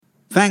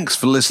Thanks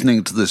for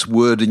listening to this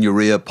Word in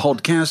Your Ear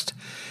podcast.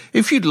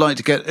 If you'd like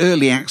to get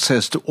early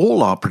access to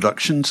all our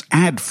productions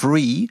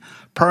ad-free,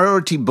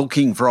 priority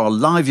booking for our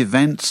live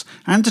events,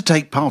 and to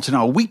take part in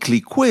our weekly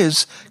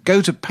quiz,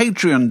 go to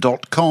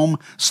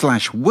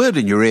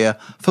patreon.com/wordinyourear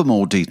for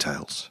more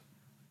details.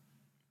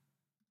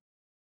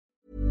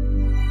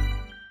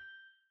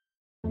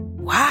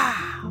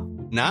 Wow.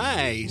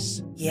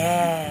 Nice.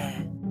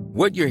 Yeah.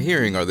 What you're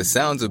hearing are the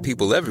sounds of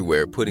people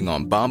everywhere putting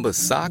on Bombas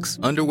socks,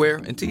 underwear,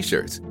 and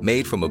T-shirts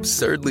made from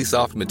absurdly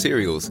soft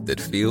materials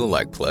that feel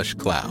like plush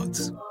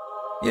clouds.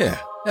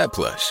 Yeah, that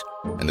plush.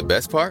 And the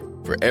best part?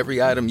 For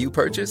every item you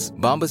purchase,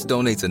 Bombas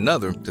donates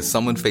another to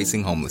someone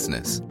facing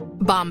homelessness.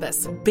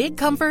 Bombas. Big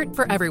comfort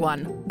for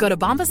everyone. Go to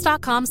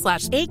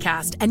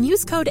bombas.com/ACAST and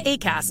use code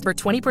ACAST for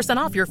 20%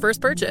 off your first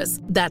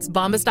purchase. That's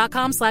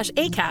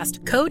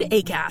bombas.com/ACAST. Code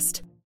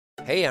ACAST.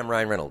 Hey, I'm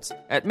Ryan Reynolds.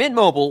 At Mint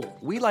Mobile,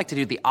 we like to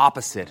do the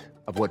opposite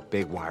of what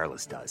Big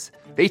Wireless does.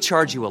 They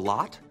charge you a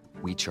lot,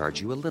 we charge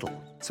you a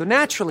little. So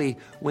naturally,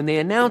 when they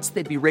announced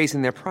they'd be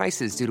raising their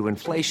prices due to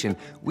inflation,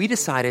 we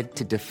decided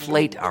to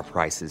deflate our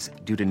prices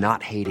due to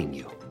not hating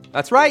you.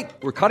 That's right.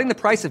 We're cutting the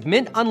price of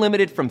Mint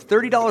Unlimited from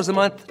 $30 a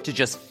month to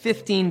just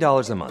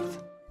 $15 a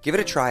month. Give it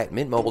a try at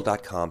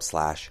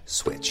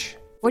mintmobile.com/switch.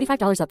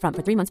 $45 up front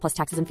for 3 months plus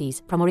taxes and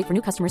fees. Promo rate for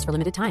new customers for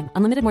limited time.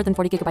 Unlimited more than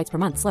 40 gigabytes per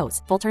month.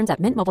 Slows full terms at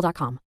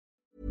mintmobile.com.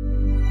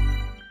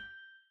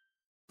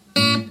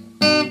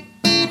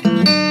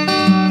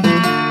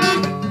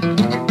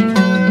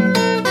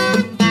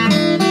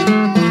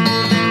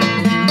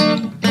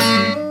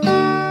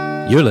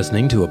 You're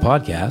listening to a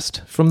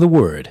podcast from The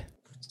Word.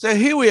 So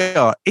here we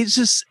are. Is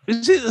it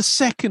the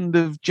 2nd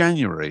of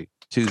January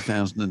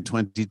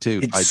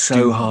 2022? It's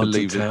so hard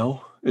to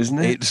tell, isn't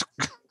it?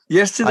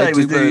 Yesterday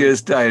was New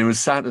Year's Day and it was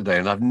Saturday,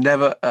 and I've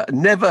never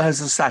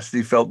has a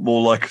Saturday felt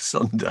more like a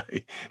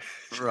Sunday.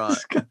 Right.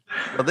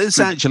 Well, this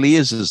actually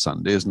is a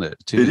Sunday, isn't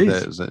it? It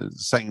is.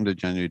 2nd of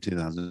January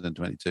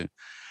 2022.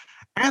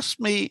 Ask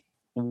me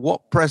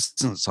what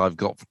presents I've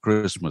got for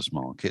Christmas,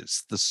 Mark.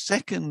 It's the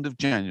 2nd of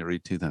January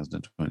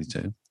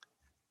 2022.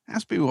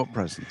 Ask me what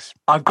presents.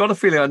 I've got a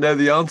feeling I know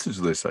the answer to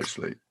this,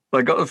 actually.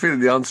 I got a feeling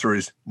the answer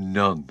is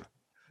none.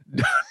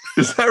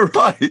 Is that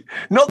right?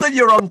 Not that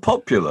you're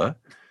unpopular,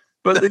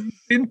 but that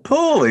you've been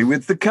poorly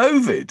with the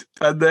COVID,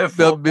 and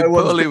therefore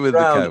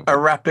are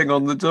rapping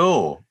on the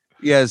door.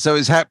 Yeah, so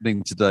it's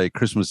happening today.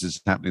 Christmas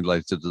is happening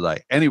later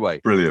today.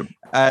 Anyway. Brilliant.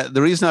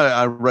 The reason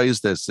I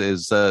raised this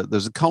is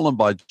there's a column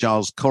by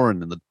Giles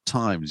Corrin in the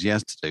Times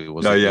yesterday.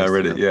 I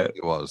read it, yeah.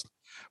 It was.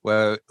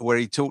 Where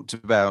he talked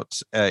about,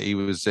 he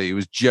was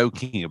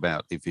joking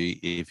about if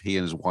he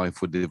and his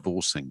wife were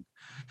divorcing,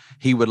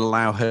 he would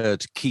allow her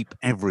to keep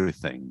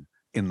everything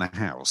in the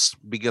house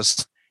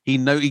because he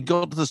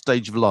got to the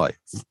stage of life.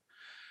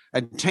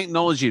 And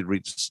technology had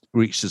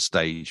reached a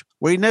stage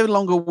where he no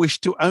longer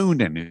wished to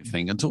own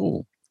anything at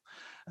all.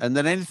 And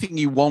then anything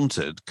you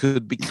wanted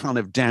could be kind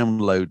of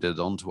downloaded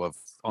onto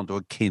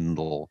a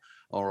Kindle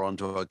or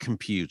onto a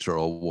computer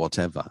or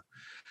whatever.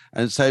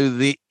 And so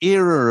the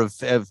era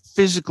of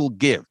physical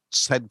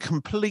gifts had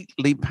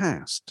completely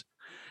passed.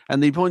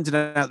 And he pointed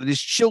out that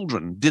his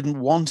children didn't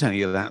want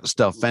any of that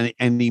stuff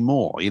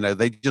anymore. You know,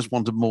 they just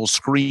wanted more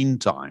screen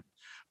time.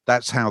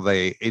 That's how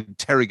they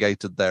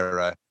interrogated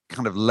their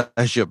kind of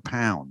leisure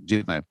pound,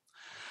 you know.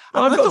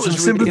 I've got some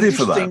sympathy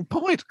for that.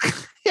 Point.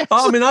 Yes.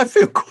 I mean, I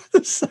feel quite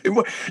the same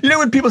way. You know,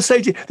 when people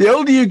say to you, the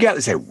older you get,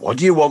 they say, what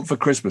do you want for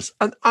Christmas?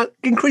 And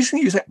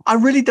increasingly you say, I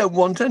really don't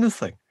want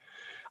anything.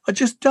 I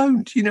just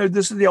don't. You know,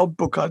 this is the odd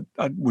book I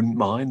wouldn't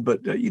mind.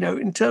 But, you know,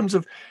 in terms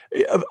of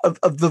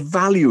the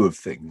value of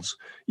things,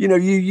 you know,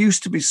 you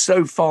used to be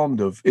so fond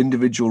of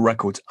individual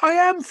records. I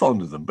am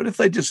fond of them. But if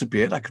they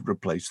disappeared, I could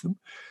replace them.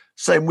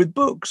 Same with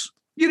books.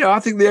 You know, I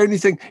think the only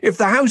thing, if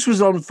the house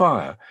was on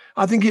fire,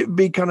 I think it would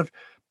be kind of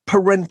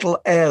parental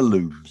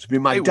heirlooms. I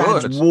mean, my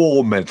dad's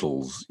war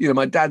medals, you know,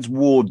 my dad's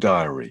war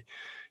diary,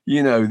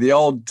 you know, the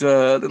odd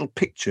little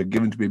picture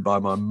given to me by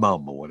my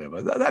mum or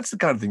whatever. That's the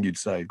kind of thing you'd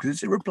say because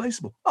it's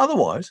irreplaceable.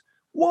 Otherwise,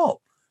 what?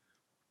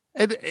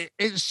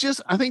 It's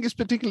just, I think it's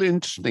particularly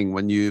interesting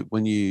when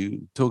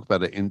you talk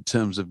about it in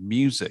terms of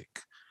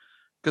music,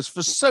 because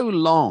for so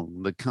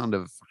long, the kind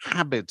of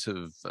habit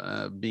of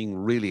being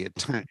really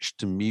attached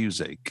to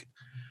music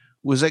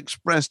was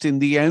expressed in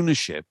the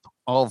ownership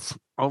of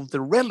the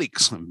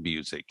relics of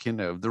music, you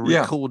know, the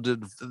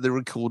recorded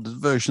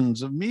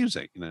versions of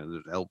music, you know,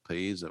 the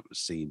LPs, there were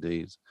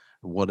CDs,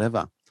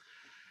 whatever.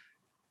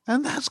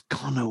 And that's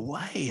gone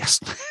away.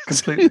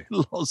 Completely.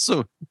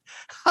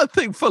 I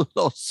think for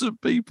lots of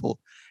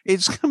people,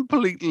 it's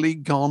completely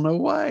gone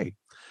away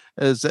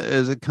as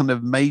a kind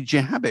of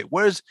major habit.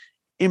 Whereas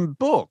in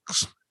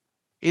books,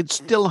 it's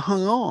still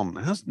hung on,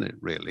 hasn't it,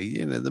 really?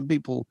 You know, the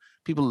people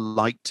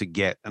like to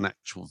get an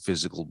actual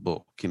physical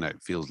book. You know,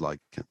 it feels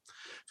like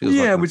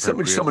with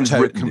someone's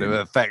written of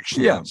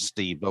affection,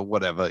 Steve, or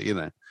whatever. You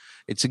know,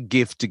 it's a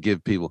gift to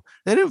give people.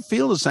 They don't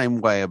feel the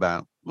same way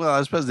about. Well,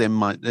 I suppose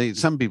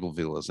some people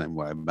feel the same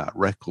way about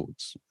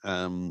records.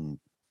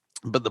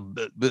 But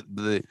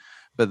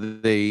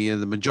but the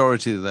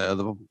majority of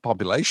the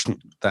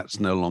population, that's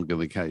no longer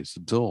the case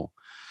at all.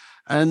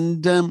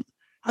 And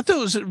I thought it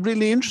was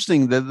really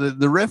interesting that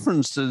the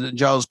reference to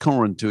Giles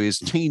Corran to his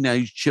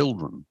teenage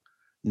children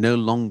no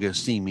longer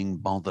seeming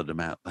bothered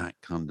about that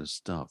kind of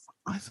stuff,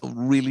 I thought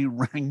really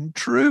rang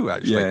true,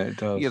 actually. Yeah, it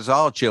does. Because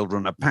our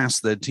children are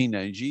past their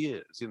teenage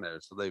years, so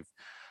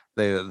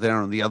they're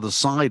on the other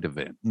side of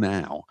it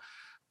now.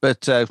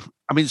 But I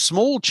mean,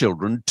 small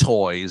children,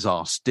 toys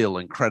are still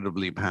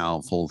incredibly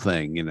powerful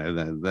thing.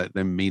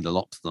 They mean a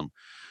lot to them.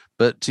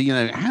 But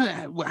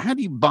how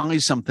do you buy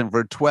something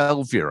for a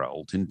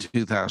 12-year-old in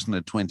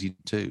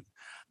 2022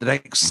 that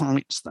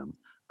excites them?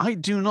 I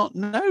do not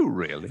know,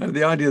 really.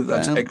 The idea that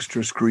that's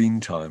extra screen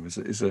time is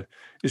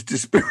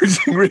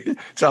dispiriting. Really,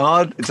 it's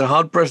a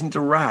hard present to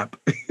wrap.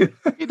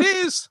 It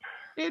is.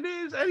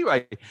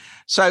 Anyway,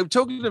 so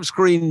talking of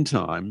screen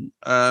time,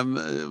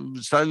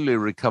 slowly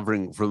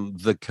recovering from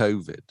the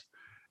COVID.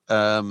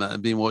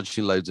 I've been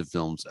watching loads of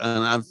films,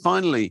 and I've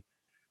finally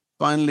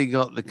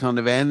got the kind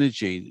of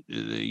energy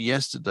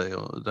yesterday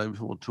or the day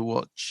before to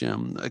watch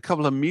a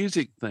couple of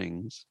music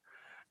things.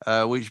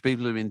 Which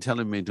people have been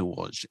telling me to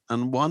watch,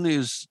 and one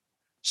is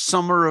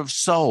Summer of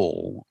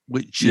Soul,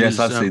 which is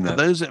I've seen that.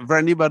 For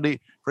anybody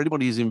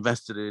who's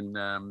invested in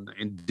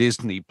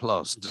Disney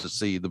Plus to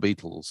see the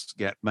Beatles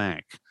get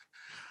back.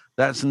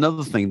 That's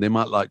another thing they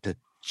might like to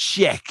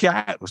check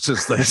out,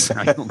 as they say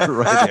on the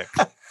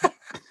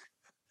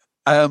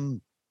radio.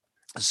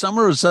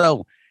 Summer of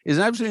Soul is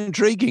an absolutely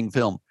intriguing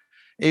film.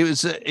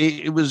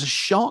 It was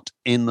shot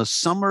in the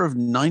summer of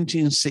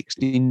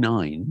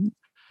 1969.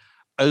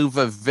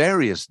 Over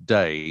various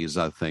days,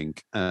 I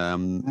think.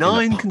 9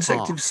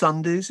 consecutive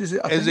Sundays, is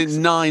it? Is it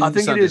 9 I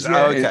think Sundays? it is,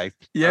 yeah. Okay.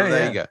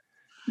 There you go.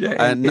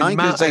 Yeah, 9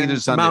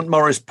 consecutive Sundays. Mount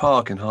Morris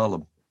Park in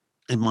Harlem.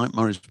 In Mount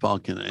Morris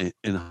Park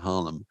in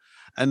Harlem.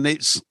 And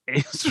it's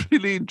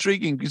really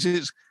intriguing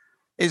because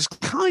it's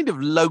kind of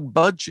low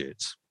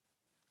budget,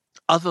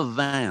 other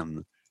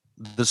than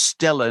the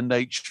stellar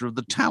nature of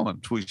the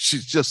talent, which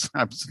is just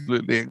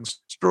absolutely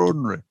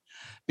extraordinary,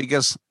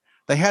 because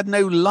they had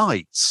no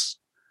lights.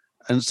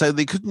 And so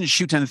they couldn't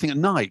shoot anything at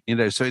night,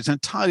 so it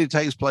entirely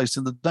takes place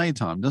in the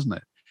daytime, doesn't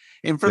it?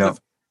 In front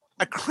of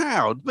a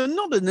crowd, but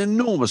not an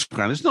enormous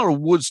crowd. It's not a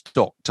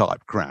Woodstock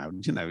type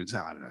crowd, it's,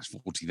 I don't know,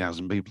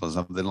 40,000 people or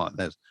something like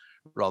that,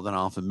 rather than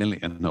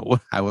 500,000 or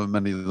however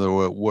many there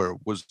were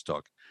at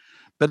Woodstock.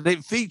 But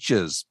it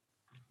features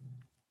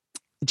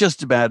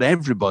just about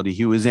everybody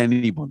who was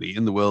anybody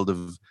in the world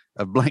of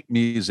black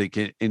music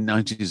in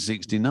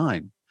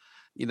 1969.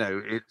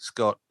 It's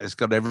got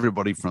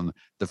everybody from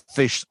the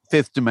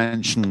Fifth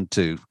Dimension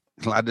to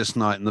Gladys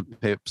Knight and the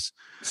Pips,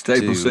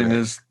 Staple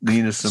Singers,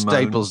 Nina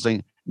Simone,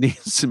 Nina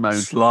Simone,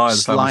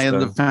 Sly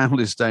and the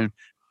Family Stone,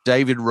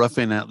 David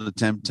Ruffin out of the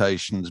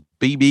Temptations,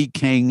 B.B.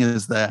 King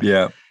is there.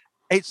 Yeah,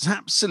 it's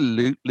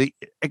absolutely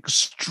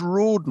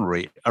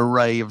extraordinary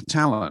array of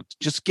talent.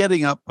 Just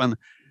getting up and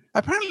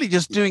apparently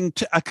just doing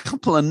a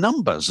couple of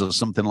numbers or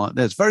something like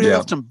this. Very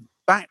often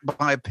backed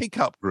by a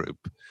pickup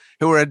group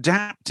who are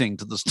adapting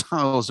to the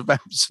styles of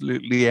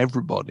absolutely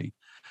everybody.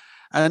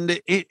 And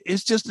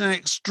it's just an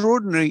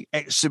extraordinary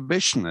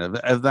exhibition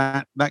of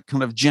that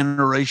kind of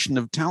generation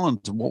of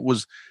talent and what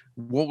was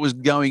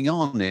going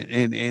on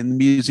in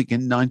music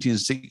in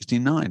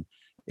 1969.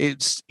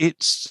 It's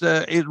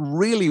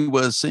really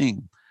worth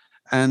seeing.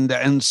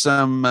 And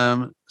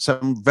some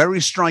very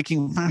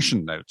striking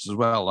fashion notes as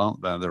well,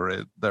 aren't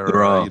there?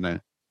 There are.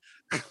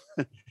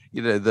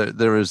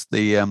 There is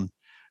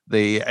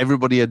the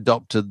everybody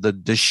adopted the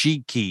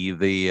dashiki,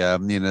 the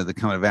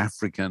kind of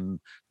African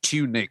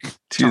tunic,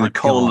 the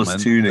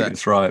collarless tunic.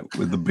 That's right,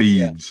 with the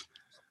beads,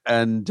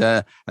 and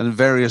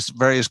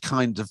various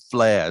kinds of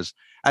flares,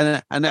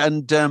 and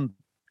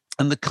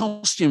the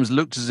costumes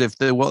looked as if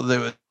they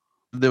were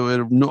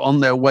on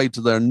their way to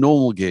their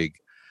normal gig,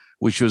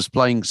 which was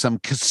playing some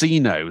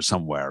casino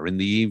somewhere in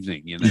the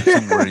evening,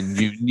 somewhere in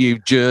New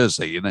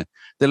Jersey.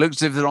 They looked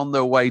as if they're on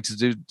their way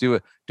to do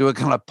a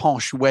kind of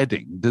posh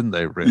wedding, didn't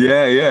they? Really?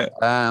 Yeah.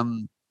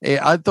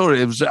 I thought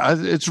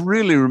it's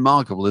really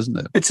remarkable, isn't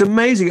it? It's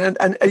amazing,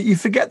 and you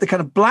forget the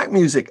kind of black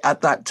music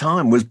at that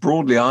time was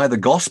broadly either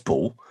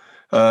gospel,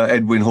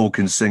 Edwin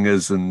Hawkins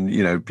singers,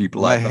 and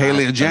people like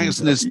Haley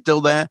Jackson is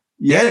still there.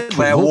 Yeah,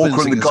 Claire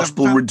Walker and the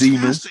Gospel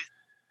Redeemers.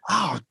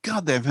 Oh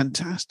God, they're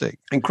fantastic!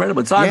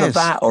 Incredible. It's either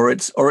that or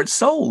it's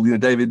soul.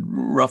 David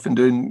Ruffin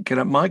doing "Get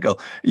Up My Girl."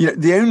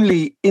 The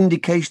only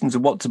indications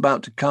of what's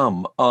about to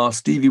come are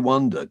Stevie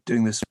Wonder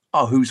doing this.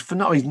 Oh, who's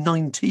phenomenal! He's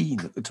 19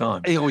 at the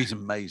time. He's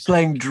amazing.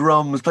 Playing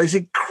drums, plays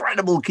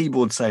incredible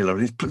keyboard solo,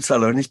 and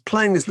he's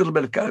playing this little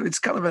bit of. It's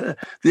kind of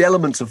the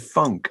elements of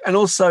funk, and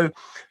also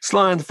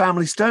Sly and the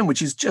Family Stone,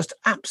 which is just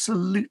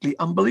absolutely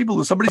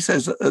unbelievable. Somebody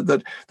says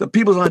that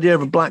people's idea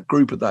of a black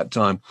group at that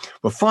time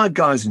were 5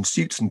 guys in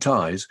suits and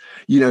ties,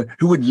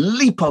 who would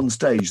leap on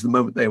stage the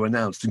moment they were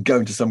announced and go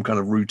into some kind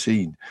of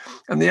routine.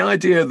 And the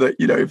idea that,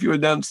 if you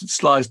announced that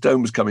Sly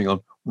Stone was coming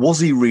on,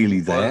 was he really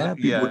there?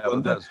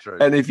 That's true.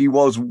 And if he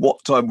was,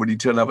 what time would he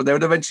turn up? And they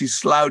would eventually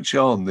slouch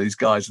on, these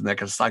guys in their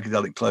kind of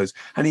psychedelic clothes.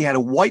 And he had a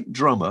white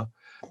drummer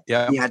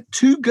Yeah. he had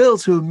two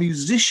girls who were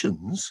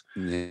musicians.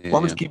 Yeah.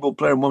 One was a keyboard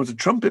player and one was a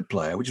trumpet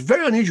player, which is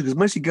very unusual because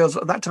mostly girls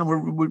at that time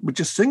were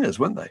just singers,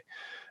 weren't they?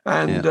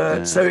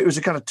 And so it was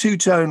a kind of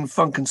two-tone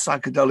funk and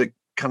psychedelic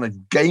kind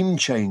of game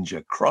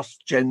changer,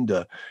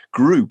 cross-gender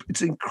group.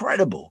 It's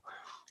incredible.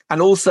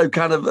 And also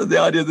kind of the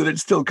idea that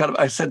it's still kind of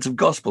a sense of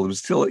gospel. It was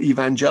still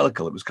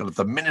evangelical. It was kind of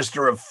the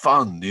minister of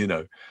fun, you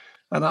know.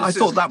 And I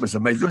thought that was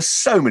amazing. There were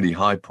so many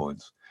high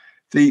points.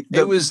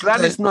 It was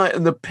Gladys Knight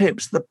and the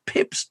Pips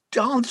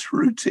dance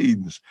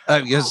routines.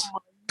 Yes.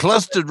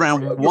 Clustered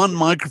around one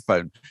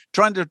microphone,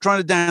 trying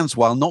to dance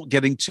while not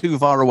getting too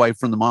far away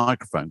from the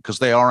microphone because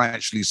they are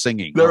actually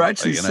singing. They're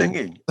actually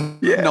singing.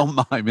 Yeah,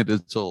 not miming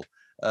at all.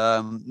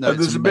 No,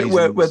 there's a bit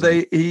where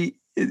they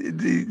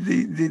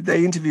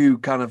interview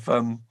kind of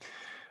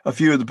a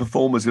few of the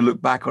performers who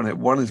look back on it.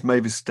 One is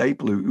Mavis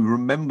Staple, who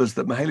remembers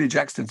that Mahalia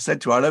Jackson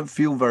said to her, "I don't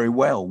feel very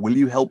well. Will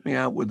you help me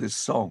out with this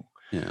song?"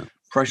 Yeah.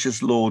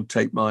 Precious Lord,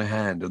 take my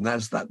hand. And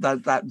that's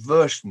that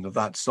version of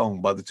that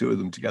song by the two of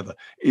them together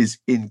is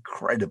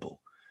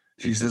incredible.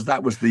 She says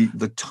that was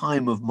the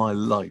time of my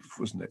life,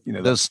 wasn't it? You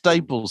know, the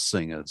Staples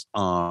singers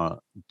are,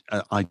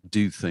 I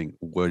do think,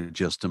 were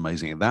just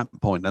amazing at that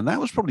point. And that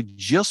was probably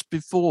just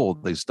before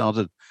they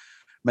started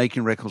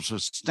making records for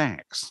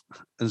Stax.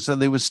 And so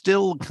they were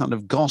still kind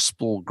of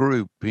gospel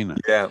group, you know.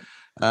 Yeah.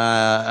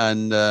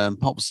 And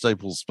Pop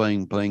Staples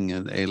playing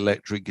an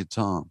electric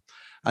guitar.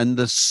 And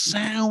the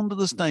sound of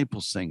the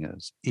Staples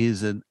singers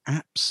is an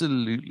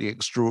absolutely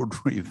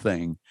extraordinary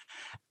thing.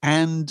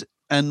 And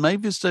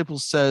Mavis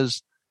Staples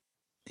says,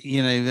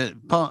 you know,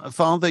 that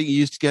Father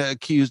used to get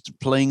accused of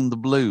playing the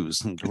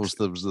blues. And of course,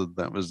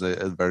 that was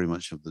very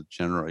much of the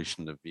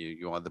generation of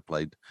you either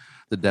played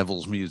the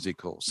devil's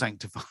music or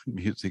sanctified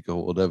music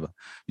or whatever.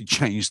 You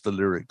changed the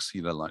lyrics,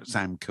 you know, like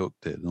Sam Cooke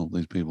did and all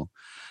these people.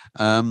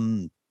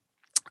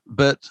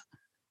 But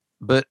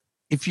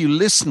if you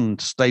listen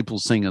to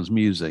Staples singers'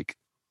 music,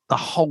 the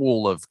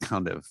whole of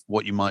kind of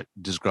what you might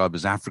describe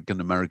as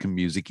African-American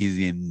music is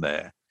in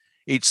there.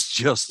 It's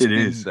just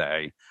in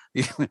there.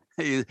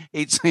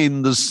 It's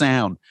in the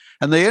sound.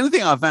 And the only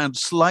thing I found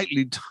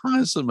slightly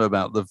tiresome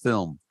about the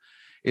film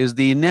is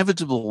the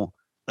inevitable,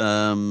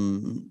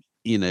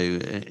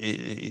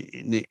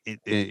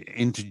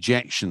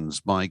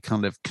 interjections by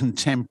kind of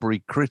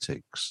contemporary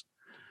critics.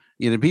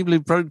 You know, people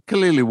who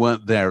clearly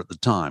weren't there at the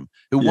time,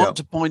 who want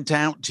to point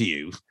out to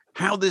you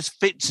how this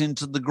fits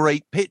into the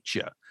great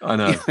picture. I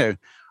know. You know?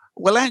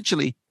 Well,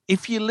 actually,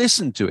 if you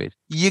listen to it,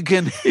 you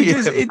can hear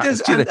it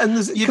does, and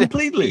there's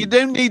completely. You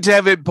don't need to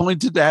have it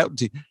pointed out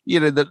to you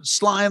know that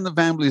Sly and the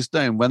Family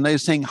Stone, when they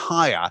sing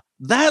 "Higher,"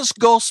 that's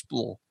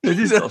gospel. It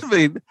is. Gospel. I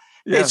mean,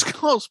 it's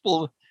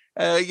gospel.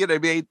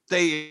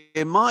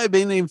 It might have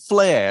been in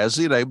flares,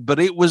 you know,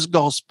 but it was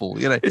gospel.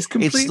 You know, it's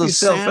completely the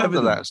sound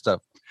self-evident. of that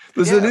stuff.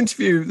 There's an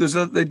interview.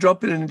 They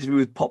drop in an interview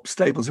with Pop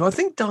Staples, who I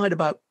think died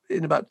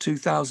in about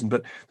 2000.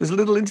 But there's a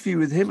little interview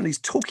with him, and he's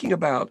talking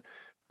about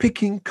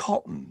picking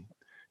cotton.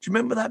 Do you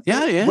remember that?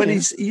 Yeah. When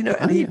he's, you know,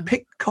 and he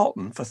picked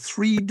cotton for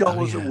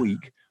 $3 a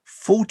week,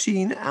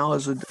 14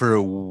 hours for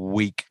a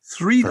week.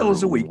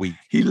 $3 a week.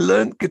 He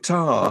learned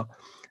guitar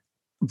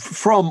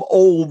from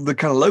all the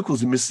kind of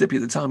locals in Mississippi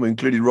at the time, who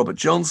included Robert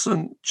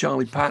Johnson,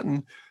 Charlie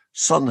Patton,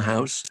 Son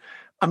House.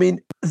 I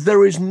mean,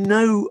 there is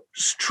no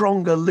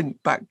stronger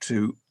link back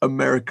to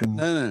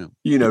American,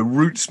 you know,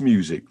 roots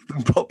music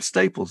than Pop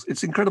Staples.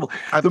 It's incredible.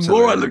 Absolutely. The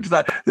more I looked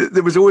at that,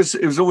 it was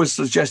always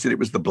suggested it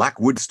was the Black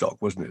Woodstock,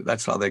 wasn't it?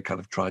 That's how they kind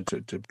of tried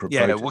to promote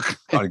it.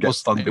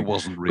 It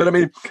wasn't really. But I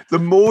mean, the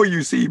more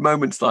you see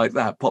moments like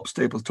that, Pop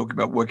Staples talking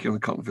about working on the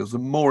cotton fields, the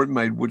more it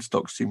made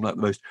Woodstock seem like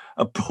the most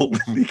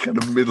appallingly kind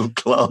of middle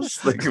class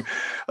thing.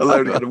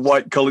 Alone kind of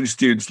white college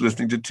students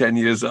listening to 10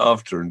 Years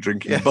After and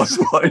drinking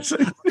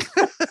Budweiser.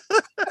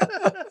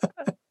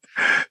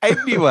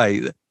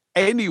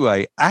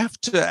 Anyway,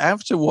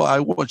 after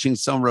watching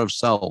Summer of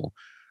Soul,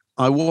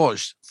 I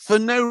watched for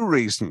no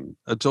reason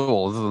at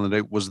all, other than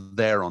it was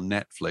there on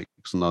Netflix,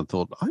 and I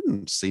thought I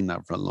hadn't seen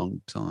that for a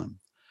long time.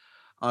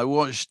 I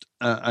watched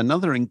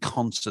another in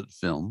concert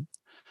film,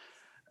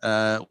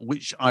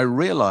 which I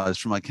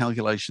realized from my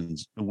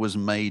calculations was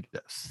made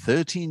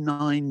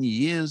 39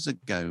 years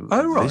ago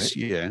this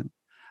year,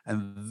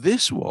 and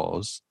this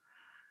was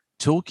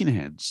Talking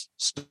Heads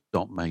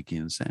Stop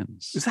Making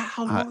Sense. Is that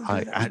how long?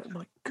 My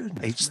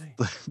goodness. It's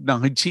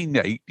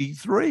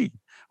 1983,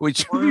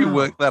 which if you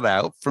work that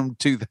out from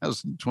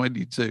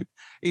 2022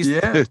 is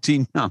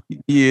 39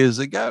 years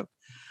ago.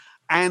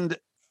 And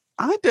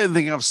I don't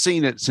think I've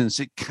seen it since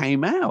it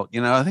came out.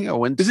 You know, I think I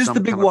went to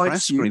some big kind white of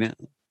press screening.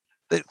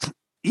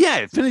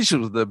 It finishes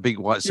with the big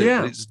white suit.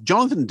 Yeah. It's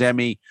Jonathan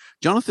Demme.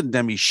 Jonathan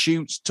Demme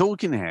shoots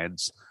Talking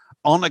Heads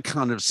on a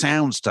kind of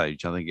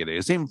soundstage, I think it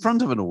is, in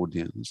front of an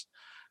audience.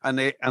 And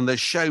the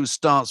show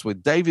starts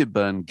with David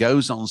Byrne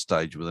goes on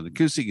stage with an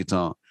acoustic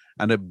guitar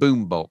and a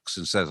boombox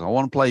and says, "I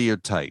want to play your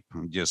tape,"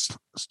 and just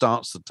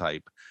starts the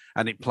tape,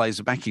 and it plays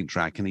a backing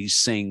track, and he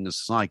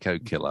sings "Psycho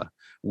Killer,"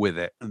 with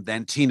it. And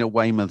then Tina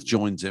Weymouth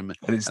joins him,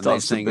 And it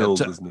starts to build,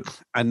 doesn't it?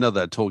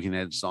 another Talking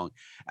Heads song.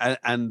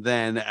 And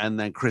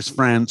then Chris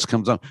Frantz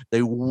comes on.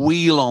 They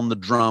wheel on the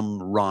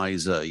drum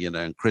riser, you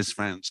know, and Chris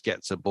Frantz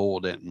gets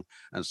aboard it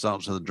and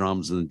starts with the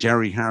drums. And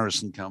Jerry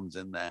Harrison comes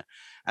in there.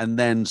 And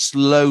then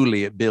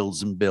slowly it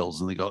builds and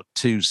builds. And they got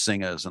two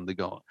singers, and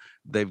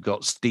they've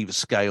got Steve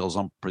Scales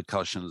on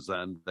percussions,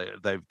 and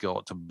they've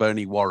got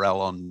Bernie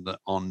Worrell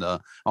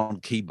on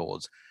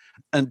keyboards,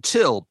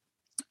 until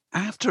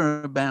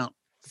after about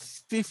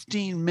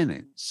 15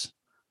 minutes,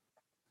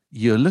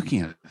 you're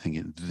looking at it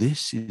thinking,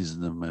 this is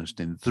the most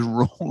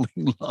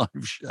enthralling live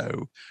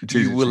show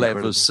you will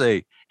ever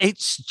see.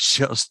 It's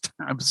just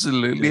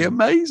absolutely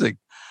amazing.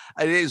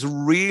 And it's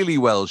really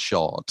well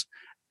shot.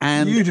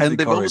 And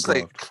they've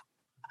obviously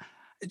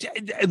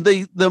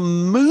the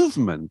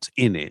movement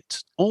in it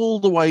all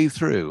the way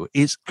through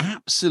is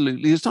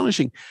absolutely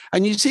astonishing.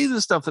 And you see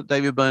the stuff that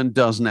David Byrne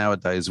does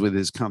nowadays with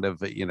his kind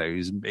of, you know,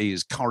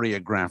 his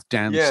choreographed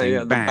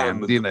dancing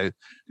band, you know,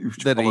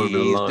 that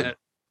he's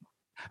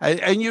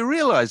and you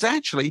realize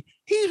actually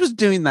he was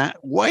doing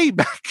that way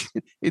back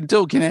in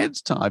Talking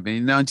Heads time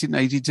in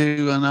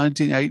 1982 and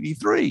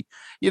 1983.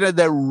 You know,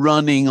 they're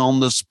running on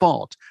the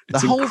spot. The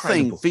whole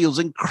thing feels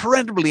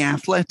incredibly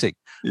athletic.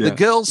 Yeah. The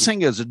girl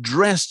singers are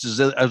dressed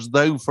as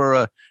though for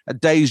a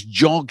day's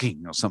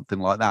jogging or something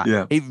like that.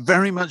 Yeah. It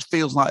very much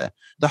feels like that.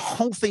 The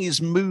whole thing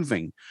is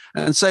moving.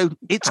 And so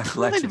it's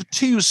kind of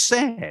two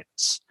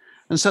sets.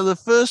 And so the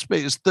first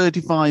bit is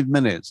 35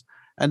 minutes.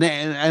 And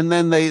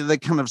then they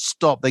kind of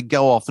stop, they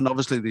go off, and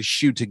obviously they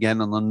shoot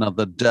again on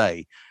another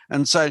day.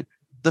 And so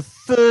the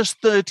first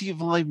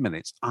 35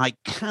 minutes, I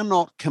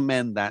cannot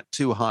commend that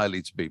too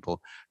highly to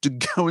people, to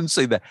go and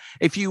see that.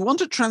 If you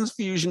want a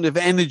transfusion of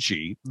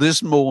energy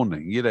this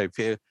morning, you know, if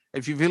you're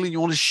feeling you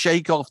want to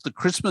shake off the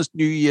Christmas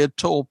New Year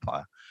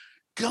torpor,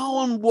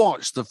 go and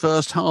watch the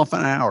first half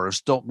an hour of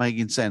Stop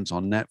Making Sense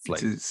on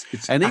Netflix.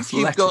 It's and if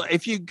you've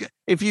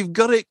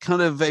got it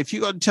kind of, if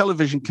you've got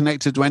television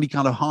connected to any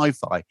kind of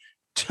hi-fi,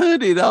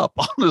 turn it up.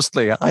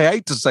 Honestly, I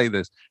hate to say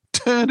this,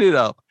 turn it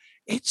up.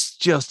 It's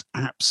just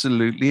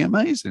absolutely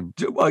amazing.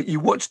 You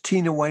watch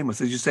Tina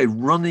Weymouth, as you say,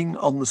 running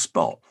on the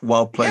spot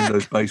while playing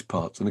those bass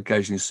parts and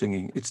occasionally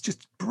singing. It's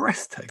just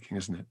breathtaking,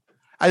 isn't it?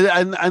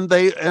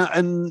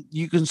 And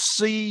you can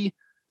see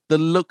the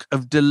look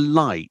of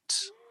delight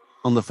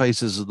on the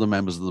faces of the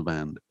members of the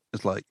band.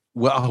 It's like,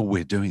 well,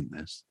 we're doing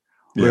this.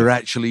 Yeah. We're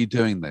actually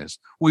doing this.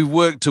 We've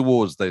worked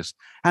towards this,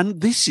 and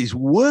this is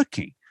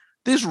working.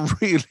 This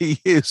really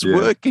is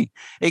working.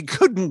 It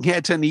couldn't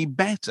get any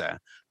better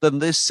than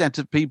this set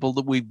of people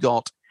that we've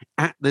got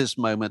at this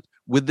moment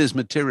with this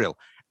material.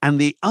 And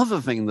the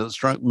other thing that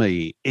struck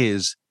me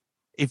is,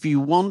 if you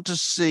want to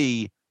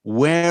see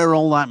where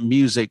all that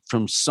music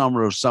from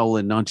Summer of Soul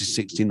in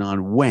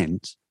 1969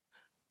 went,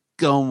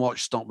 go and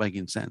watch Stop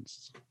Making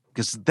Sense,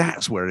 because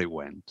that's where it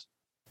went.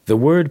 The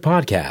Word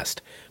Podcast,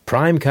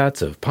 prime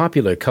cuts of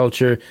popular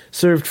culture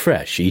served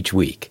fresh each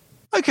week.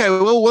 Okay,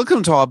 well,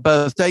 welcome to our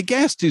birthday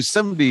guest, who's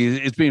somebody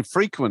who's been a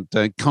frequent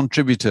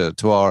contributor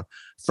to our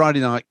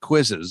Friday night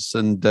quizzes,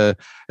 and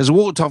has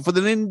walked off with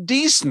an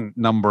indecent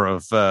number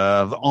of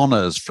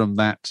honours from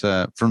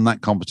that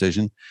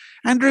competition.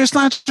 Andrew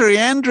Slattery.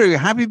 Andrew,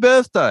 happy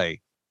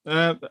birthday!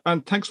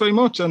 And thanks very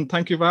much, and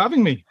thank you for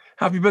having me.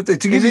 Happy birthday!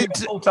 To give you a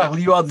full title,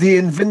 you are the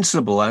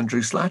invincible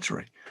Andrew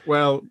Slattery.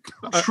 Well,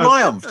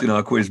 triumphed in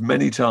our quiz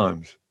many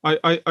times.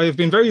 I have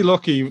been very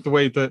lucky with the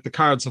way that the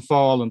cards have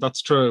fallen.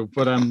 That's true.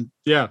 But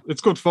yeah,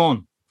 it's good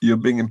fun. You're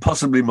being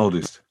impossibly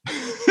modest.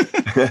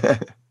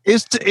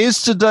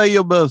 Is today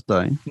your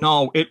birthday?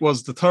 No, it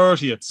was the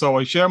 30th. So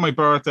I share my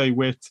birthday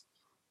with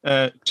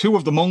two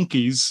of the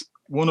Monkees,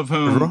 one of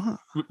whom,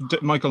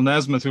 Michael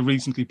Nesmith, who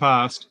recently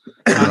passed,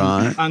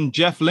 and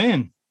Jeff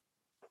Lynne.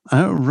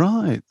 Oh,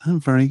 right. Oh,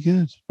 very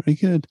good. Very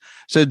good.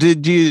 So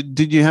did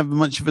you have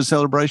much of a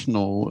celebration,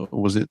 or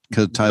was it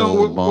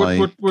curtailed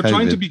by we're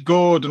trying to be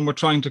good, and we're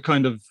trying to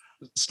kind of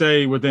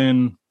stay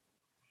within,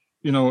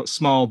 you know,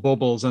 small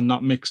bubbles and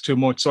not mix too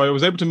much. So I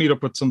was able to meet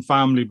up with some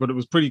family, but it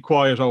was pretty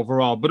quiet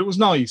overall. But it was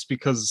nice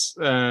because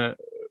we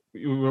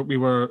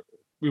had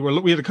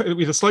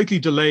a slightly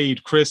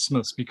delayed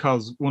Christmas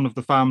because one of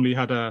the family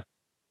had a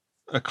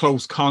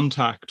close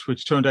contact,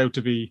 which turned out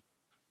to be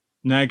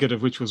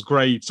negative, which was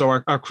great.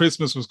 So our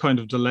Christmas was kind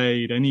of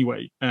delayed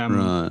anyway.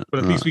 But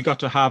at least we got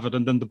to have it.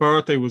 And then the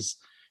birthday was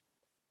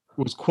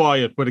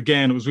quiet, but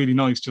again, it was really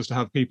nice just to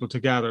have people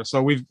together.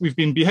 So we've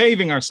been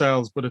behaving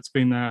ourselves, but it's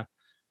been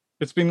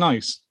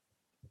nice.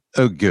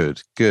 Oh,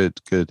 good.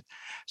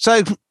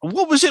 So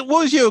what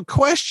was your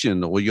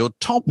question or your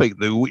topic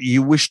that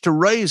you wish to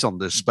raise on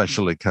this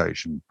special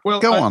occasion?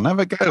 Well, go on, have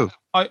a go.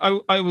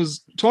 I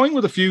was toying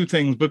with a few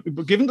things, but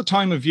given the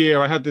time of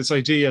year, I had this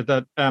idea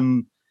that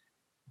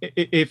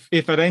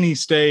if at any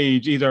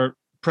stage, either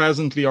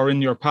presently or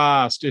in your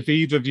past, if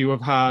either of you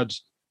have had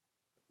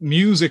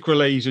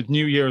music-related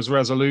New Year's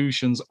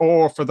resolutions,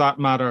 or for that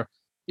matter,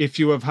 if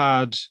you have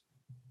had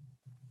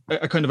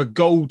a kind of a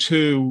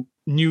go-to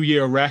New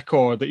Year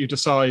record that you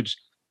decide,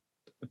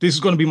 this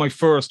is going to be my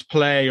first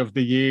play of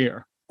the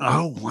year.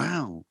 Oh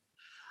wow!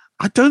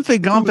 I don't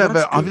think I've that's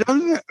ever.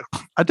 good.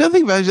 I don't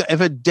think I've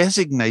ever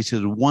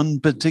designated one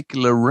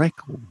particular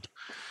record.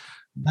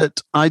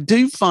 But I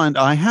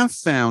have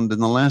found in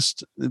the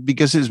last,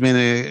 because it's been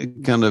a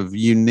kind of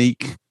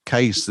unique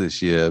case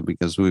this year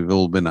because we've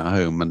all been at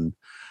home and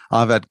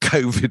I've had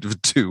COVID for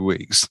 2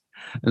 weeks.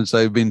 And so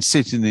I've been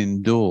sitting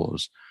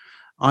indoors.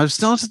 I've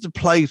started to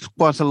play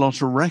quite a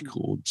lot of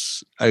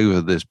records over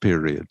this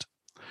period.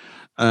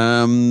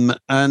 And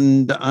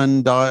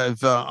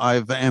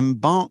I've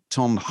embarked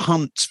on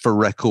hunts for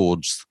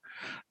records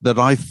that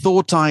I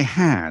thought I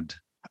had.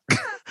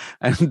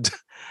 and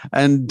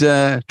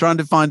trying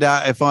to find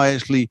out if I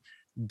actually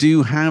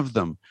do have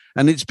them.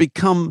 And it's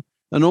become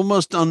an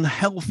almost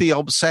unhealthy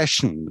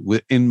obsession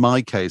in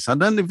my case. I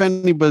don't know if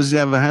anybody's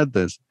ever had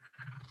this.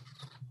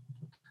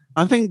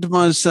 I think to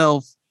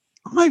myself,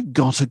 I've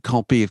got a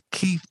copy of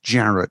Keith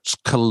Jarrett's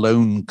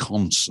Cologne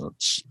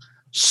concerts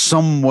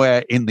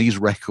somewhere in these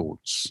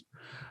records.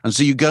 And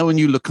so you go and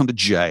you look under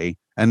J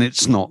and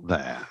it's not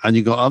there. And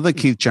you got other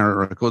Keith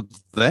Jarrett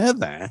records, they're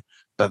there,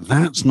 but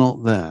that's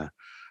not there.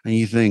 And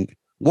you think,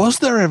 was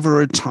there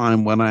ever a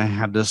time when I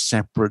had a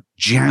separate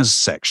jazz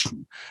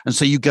section? And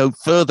so you go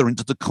further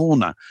into the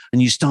corner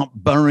and you start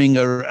burrowing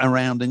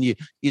around and you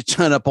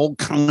turn up all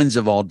kinds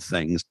of odd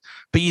things,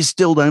 but you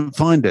still don't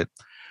find it.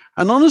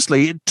 And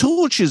honestly, it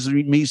tortures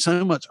me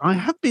so much. I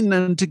have been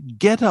known to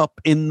get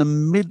up in the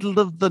middle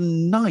of the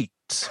night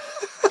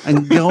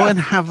and go and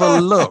have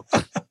a look.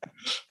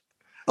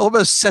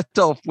 Almost set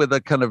off with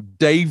a kind of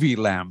Davy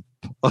lamp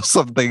or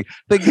something.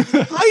 Thinking,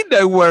 I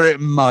know where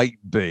it might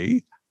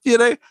be, you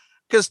know.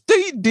 Because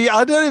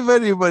I don't know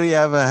if anybody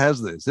ever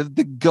has this. If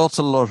they got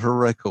a lot of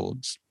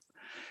records,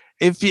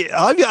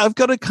 I've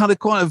got a kind of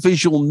quite a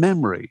visual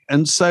memory,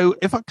 and so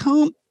if I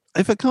can't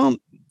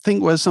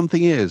think where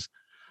something is,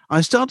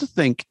 I start to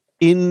think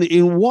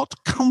in what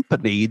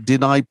company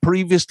did I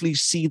previously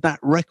see that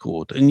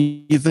record, and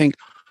you think,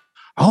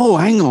 oh,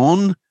 hang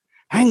on,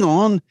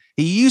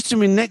 he used to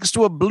be next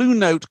to a Blue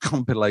Note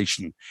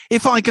compilation.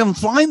 If I can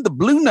find the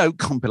Blue Note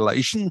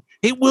compilation,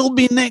 it will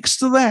be next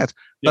to that.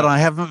 But I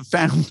haven't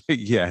found it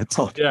yet.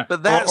 Yeah.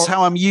 But that's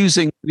how I'm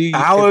using the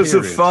hours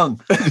of fun.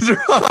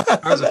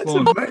 Hours of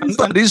fun.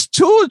 But it's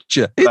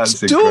torture.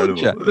 It's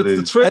torture.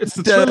 It's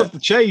the thrill of the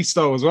chase,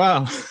 though, as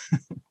well.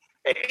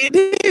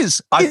 It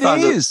is.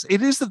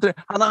 It is the thing.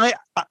 And I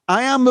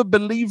am a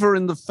believer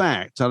in the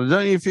fact, and I don't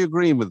know if you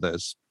agree with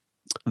this,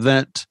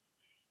 that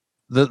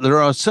there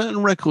are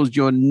certain records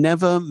you're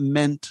never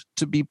meant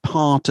to be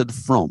parted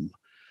from.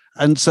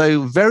 And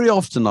so very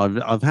often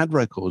I've had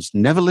records,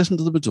 never listened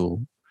to them at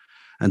all.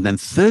 And then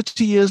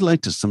 30 years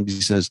later, somebody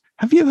says,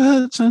 have you ever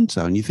heard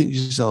so-and-so? And you think to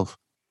yourself,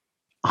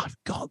 I've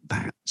got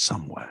that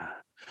somewhere.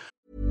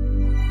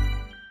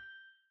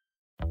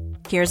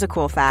 Here's a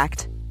cool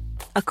fact.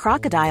 A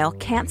crocodile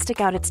can't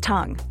stick out its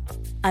tongue.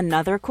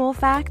 Another cool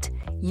fact,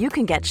 you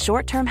can get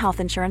short-term health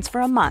insurance for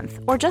a month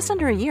or just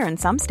under a year in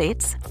some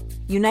states.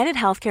 United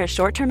Healthcare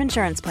short-term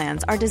insurance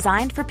plans are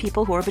designed for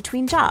people who are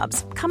between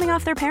jobs, coming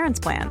off their parents'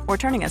 plan, or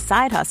turning a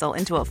side hustle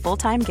into a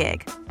full-time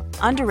gig.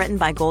 Underwritten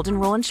by Golden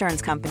Rule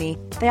Insurance Company,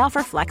 they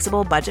offer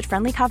flexible,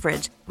 budget-friendly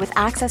coverage with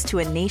access to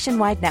a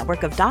nationwide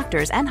network of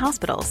doctors and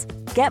hospitals.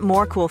 Get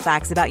more cool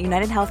facts about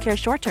United Healthcare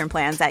short-term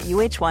plans at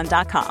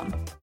uh1.com.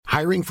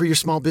 Hiring for your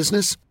small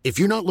business? If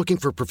you're not looking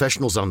for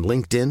professionals on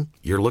LinkedIn,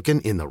 you're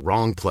looking in the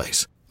wrong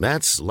place.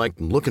 That's like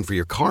looking for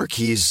your car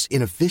keys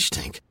in a fish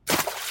tank.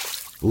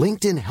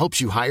 LinkedIn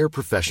helps you hire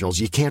professionals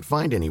you can't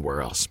find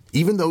anywhere else,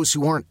 even those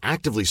who aren't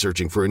actively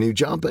searching for a new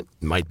job but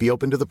might be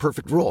open to the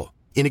perfect role.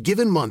 In a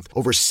given month,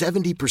 over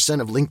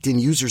 70% of LinkedIn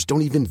users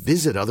don't even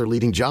visit other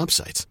leading job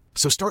sites.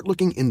 So start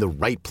looking in the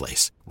right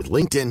place. With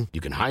LinkedIn,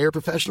 you can hire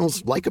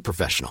professionals like a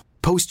professional.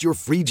 Post your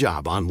free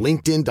job on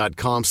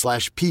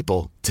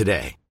linkedin.com/people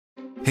today.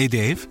 Hey,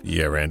 Dave.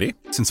 Yeah, Randy.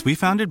 Since we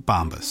founded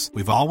Bombas,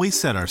 we've always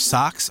said our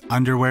socks,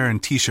 underwear,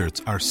 and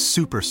T-shirts are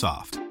super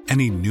soft.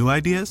 Any new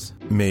ideas?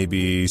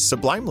 Maybe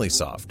sublimely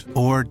soft.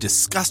 Or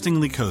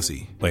disgustingly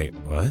cozy. Wait,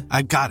 what?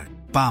 I got it.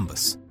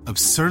 Bombas.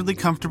 Absurdly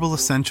comfortable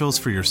essentials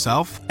for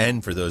yourself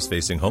and for those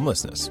facing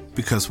homelessness.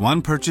 Because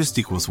one purchased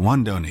equals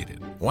one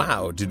donated.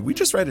 Wow, did we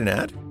just write an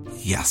ad?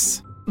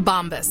 Yes.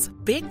 Bombas.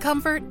 Big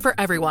comfort for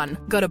everyone.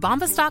 Go to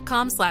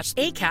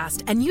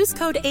bombas.com/ACAST and use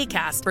code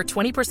ACAST for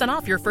 20%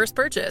 off your first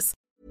purchase.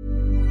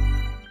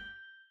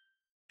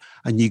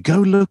 And you go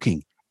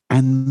looking,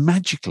 and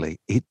magically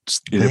it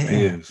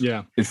appears.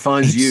 Yeah. It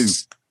finds you.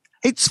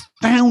 It's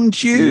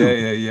found you.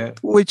 Yeah.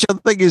 Which I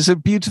think is a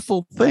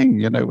beautiful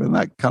thing, you know, when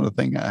that kind of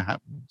thing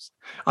happens.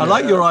 I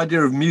like your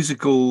idea of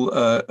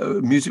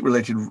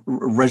music-related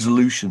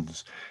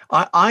resolutions.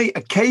 I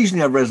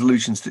occasionally have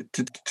resolutions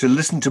to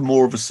listen to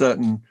more of a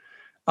certain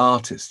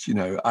artist. You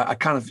know, I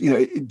kind of, you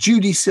know,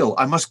 Judy Sill.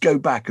 I must go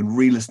back and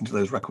re-listen to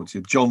those records.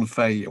 John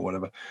Fay or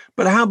whatever.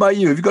 But how about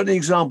you? Have you got any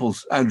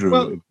examples, Andrew?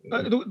 Well,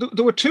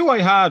 there were two I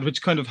had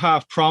which kind of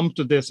half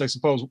prompted this, I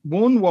suppose.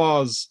 One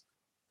was,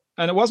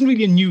 and it wasn't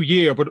really a new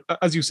year, but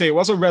as you say, it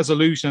was a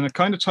resolution. And it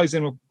kind of ties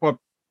in with what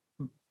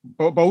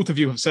both of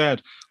you have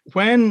said,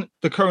 when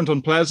the current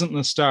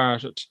unpleasantness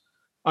started,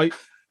 I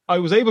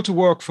was able to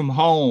work from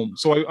home.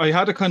 So I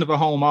had a kind of a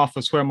home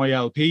office where my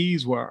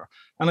LPs were,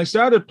 and I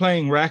started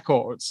playing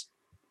records.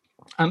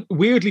 And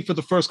weirdly, for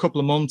the first couple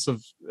of months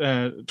of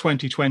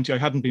 2020, I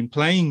hadn't been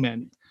playing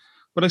many,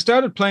 but I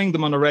started playing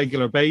them on a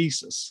regular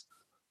basis.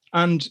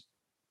 And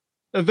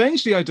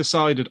eventually I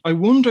decided, I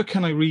wonder,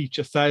 can I reach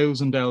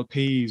 1,000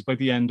 LPs by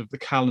the end of the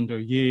calendar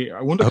year?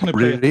 I wonder, can I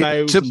play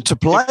 1,000? To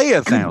play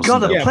 1,000?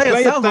 God,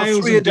 play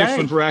 1,000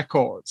 different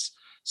records.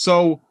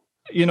 So,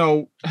 you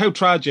know, how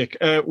tragic.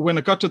 When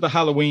it got to the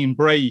Halloween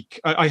break,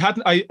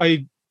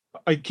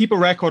 I keep a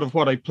record of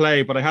what I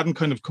play, but I hadn't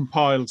kind of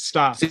compiled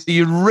stats. So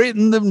you'd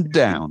written them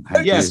down.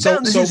 Yeah,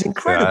 this is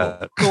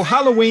incredible. So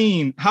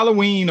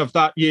Halloween of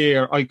that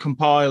year, I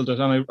compiled it,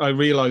 and I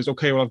realized,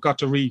 okay, well, I've got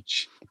to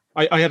reach.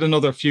 I had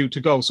another few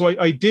to go. So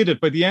I did it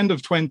by the end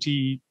of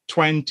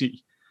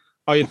 2020.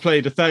 I had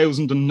played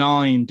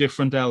 1,009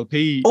 different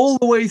LPs. All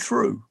the way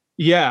through.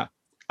 Yeah.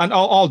 And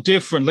all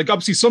different. Like,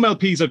 obviously, some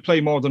LPs I'd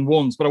play more than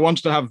once, but I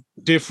wanted to have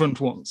different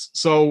ones.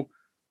 So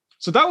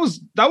that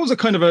was a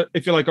kind of a,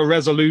 if you like, a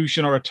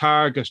resolution or a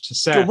target to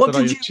set. So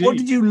what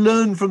did you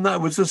learn from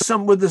that? Was there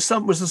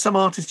some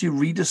artist you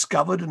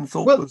rediscovered and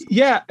thought? Well,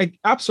 yeah,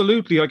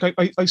 absolutely. Like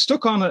I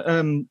stuck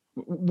on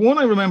one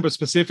I remember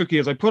specifically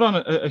is I put on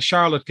a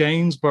Charlotte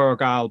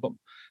Gainsbourg album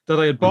that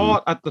I had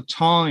bought at the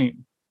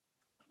time.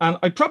 And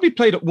I probably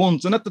played it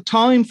once. And at the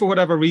time, for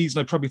whatever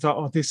reason, I probably thought,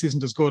 oh, this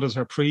isn't as good as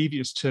her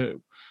previous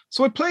two.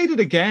 So I played it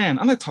again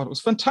and I thought it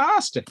was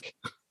fantastic.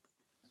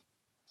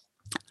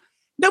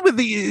 No, but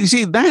you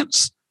see,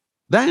 that's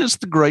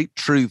the great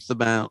truth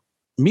about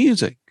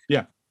music.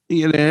 Yeah.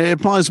 You know, it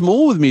applies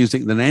more with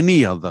music than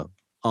any other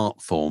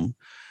art form,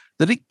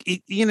 that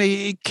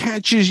it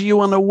catches you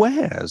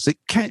unawares.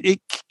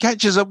 It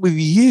catches up with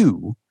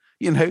you,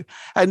 you know.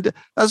 And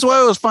that's why I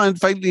always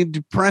find faintly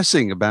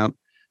depressing about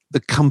the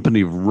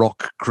company of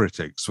rock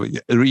critics.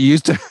 It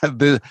used to have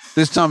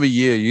this time of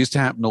year, used to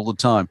happen all the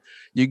time.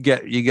 You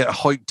get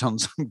hoiked on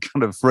some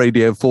kind of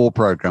Radio 4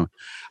 program,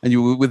 and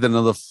you were with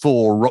another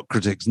 4 rock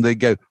critics, and they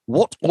go,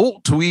 "What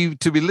ought we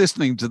to be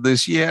listening to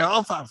this year?"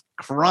 Oh, for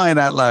crying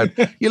out loud!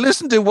 You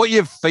listen to what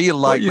you feel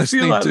like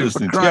listening to.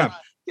 Yeah.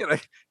 You know,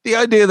 the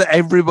idea that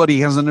everybody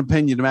has an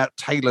opinion about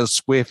Taylor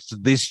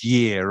Swift this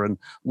year and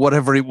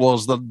whatever it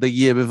was the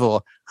year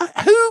before.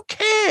 Who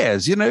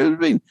cares? You know what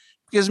I mean?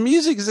 Because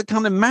music is a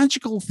kind of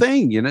magical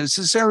thing, you know, it's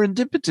a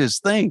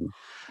serendipitous thing.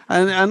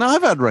 And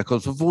I've had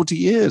records for 40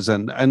 years,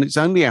 and it's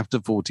only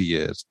after 40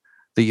 years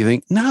that you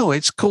think, no,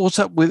 it's caught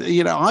up with,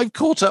 you know, I've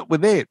caught up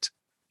with it.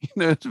 You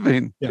know what I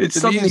mean? Yeah. It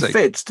suddenly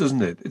fits,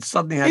 doesn't it? It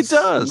suddenly has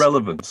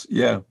relevance.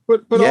 Yeah.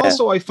 But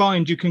also I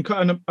find you can,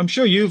 and I'm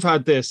sure you've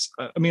had this.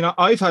 I mean,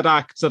 I've had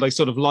acts that I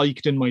sort of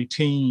liked in my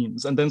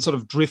teens and then sort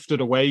of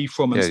drifted away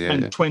from and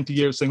spent 20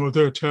 years saying, oh,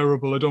 they're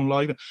terrible, I don't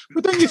like them.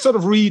 But then you sort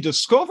of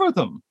rediscover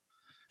them.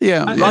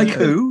 Yeah. Like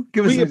who?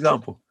 Give us an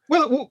example.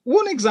 Well,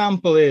 one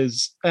example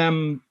is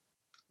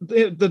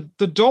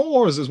the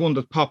Doors is one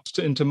that pops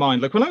into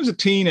mind. Like when I was a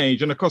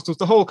teenager, and of course there was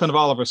the whole kind of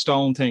Oliver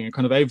Stone thing, and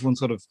kind of everyone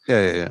sort of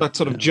that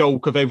sort of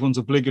joke of everyone's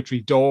obligatory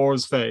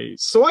Doors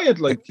phase. So I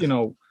had I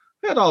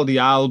had all the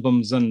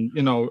albums and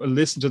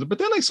listened to them, but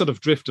then I sort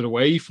of drifted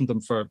away from them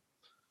for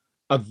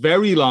a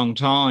very long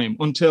time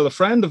until a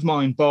friend of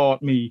mine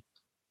bought me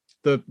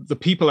the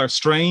People Are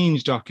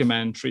Strange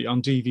documentary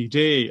on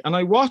DVD, and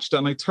I watched it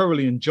and I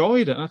thoroughly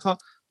enjoyed it. And I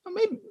thought, well,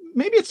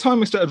 maybe it's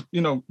time I started,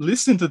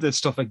 listening to this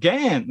stuff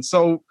again.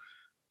 So,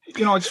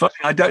 it's funny.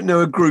 I don't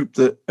know a group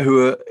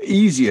who are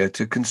easier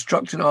to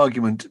construct an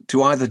argument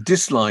to either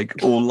dislike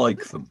or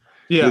like them.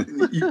 Yeah,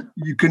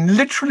 you can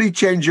literally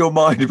change your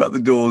mind about the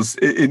Doors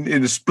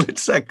in a split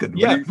second.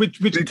 Yeah, when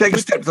you take a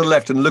step to the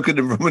left and look at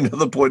them from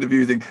another point of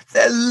view, you think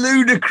they're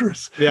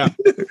ludicrous. Yeah,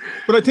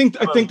 but I think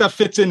that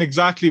fits in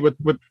exactly with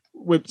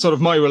sort of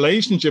my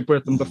relationship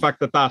with them. The fact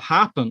that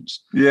happened.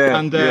 Yeah,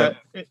 and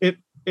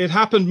it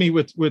happened to me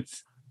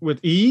with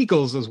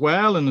Eagles as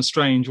well in a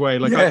strange way.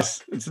 Like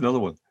yes, it's another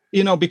one.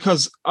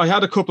 Because I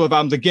had a couple of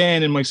albums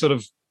again in my sort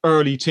of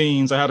early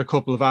teens. I had a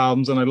couple of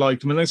albums and I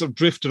liked them, and I sort of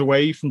drifted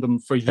away from them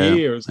for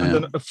years. And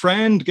then a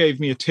friend gave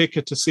me a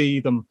ticket to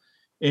see them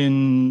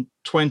in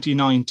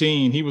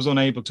 2019. He was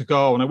unable to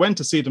go, and I went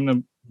to see them.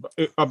 And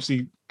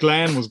obviously,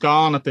 Glenn was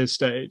gone at this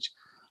stage,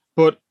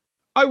 but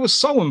I was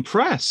so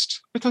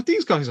impressed. I thought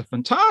these guys are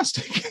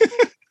fantastic.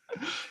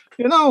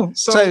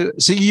 So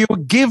you were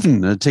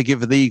given a ticket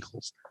for the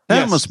Eagles.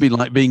 That must be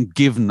like being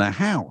given a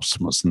house,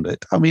 mustn't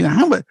it? I mean,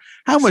 how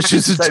much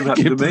is it to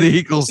give to the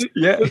Eagles?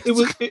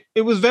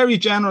 It was very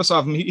generous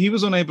of him. He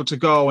was unable to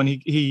go, and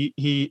he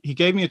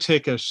gave me a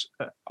ticket.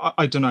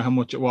 I don't know how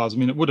much it was. I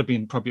mean, it would have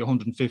been probably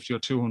 150 or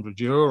 200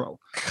 euro.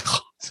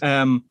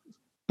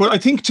 But I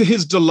think to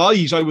his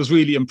delight, I was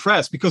really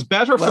impressed, because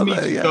better for me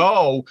to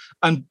go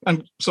and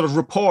sort of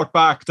report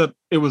back that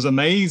it was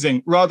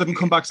amazing rather than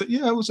come back and say,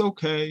 yeah, it was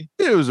okay.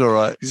 It was all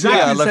right.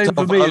 Exactly the same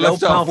for me. An old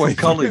pal from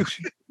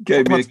college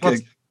gave me a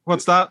ticket.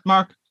 What's that,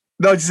 Mark?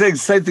 No, I'm just saying the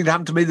same thing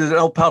happened to me. There's an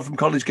old pal from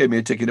college gave me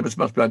a ticket. It must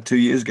be about 2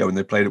 years ago when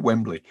they played at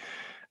Wembley.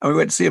 and we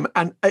went to see them,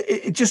 and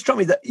it just struck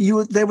me that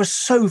they were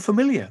so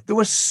familiar. There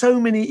were so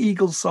many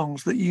Eagles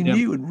songs that you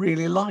knew and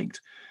really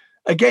liked.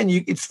 Again,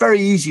 it's very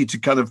easy to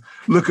kind of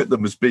look at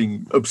them as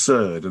being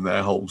absurd and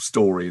their whole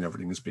story and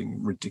everything as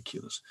being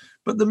ridiculous.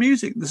 But the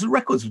music, the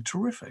records are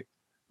terrific.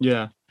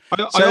 Yeah.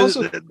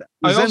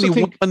 There's only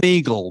one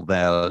Eagle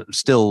there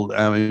still.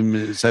 I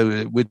mean,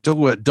 so we're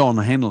talking about Don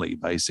Henley,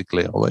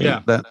 basically.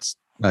 Yeah. That's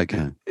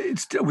okay.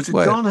 Was it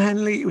Don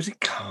Henley? I'm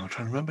trying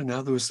to remember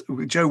now. There was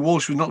Joe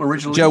Walsh was not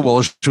originally. Joe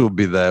Walsh would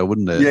be there,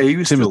 wouldn't it? Yeah, he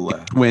was still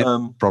there.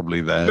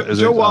 Probably there.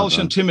 Joe Walsh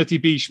and Timothy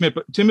B. Schmidt.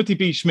 But Timothy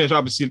B. Schmidt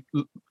obviously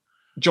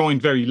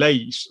joined very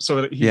late,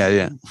 so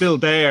he's still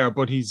there,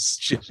 but he's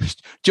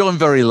joined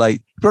very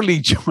late. Probably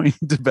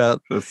joined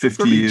about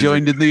 50 years.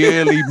 Joined in the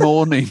early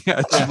morning.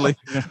 Actually,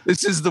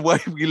 this is the way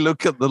we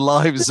look at the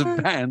lives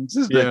of bands,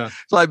 isn't it?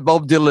 It's like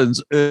Bob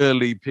Dylan's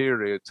early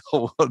period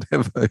or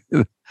whatever.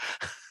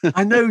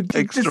 I know.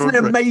 Doesn't it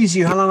amaze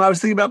you how long I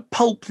was thinking about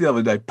Pulp the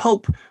other day?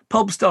 Pulp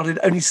started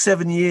only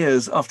 7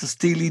 years after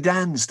Steely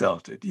Dan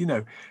started,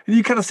 and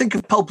you kind of think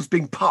of Pulp as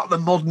being part of the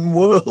modern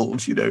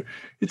world,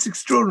 It's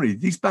extraordinary.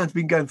 These bands have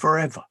been going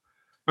forever.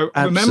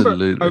 I remember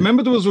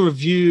there was a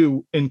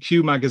review in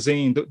Q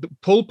magazine that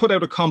Pulp put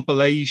out a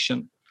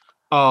compilation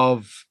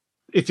of,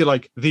 if you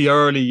like, the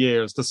early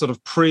years, the sort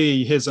of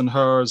pre his and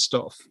hers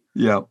stuff.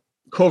 Yeah.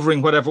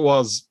 Covering whatever it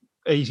was,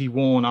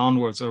 81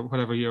 onwards or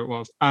whatever year it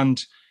was.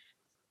 And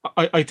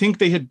I think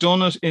they had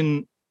done it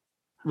in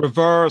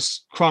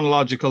reverse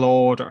chronological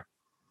order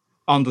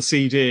on the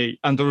CD.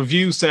 And the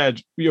review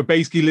said, you're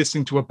basically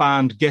listening to a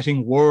band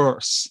getting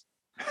worse.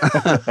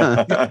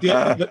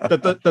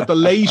 that the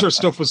later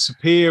stuff was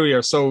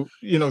superior. So,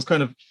 it's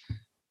kind of,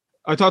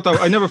 I thought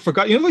that I never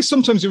forgot. Like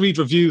sometimes you read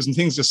reviews and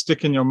things just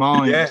stick in your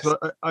mind. Yes. So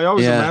I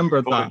always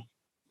remembered that.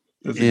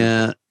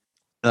 Yeah.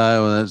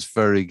 Oh, well, that's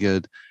very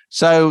good.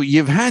 So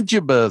you've had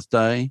your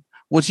birthday.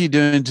 What are you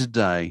doing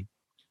today?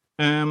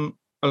 I'll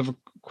have a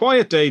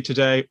quiet day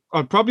today.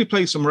 I'll probably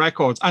play some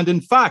records. And in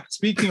fact,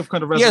 speaking of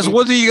kind of yes,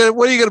 what are you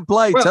going to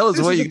play? Well, tell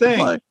us what you can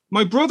play.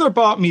 My brother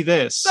bought me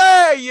this.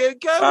 There you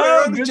go. We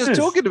were only just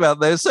talking about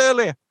this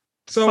earlier.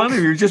 So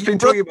funny, we've just been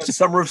talking about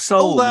Summer of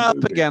Soul. Pull that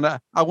up again.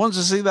 I want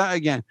to see that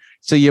again.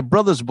 So your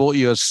brother's bought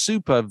you a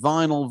super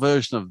vinyl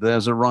version of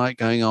 "There's a Riot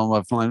Going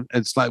On."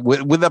 It's like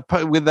with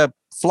a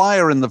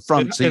flyer in the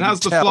front. It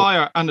has the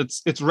flyer and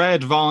it's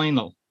red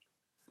vinyl.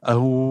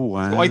 Oh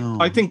wow! So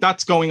I think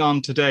that's going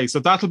on today. So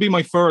that'll be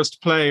my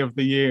first play of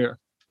the year.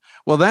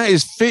 Well, that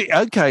is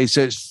okay.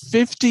 So it's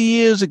 50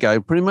 years ago,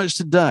 pretty much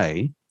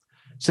today,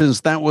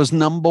 since that was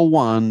number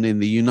one in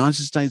the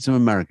United States of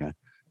America.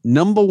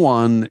 Number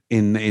one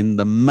in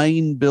the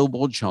main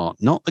Billboard chart,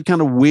 not the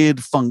kind of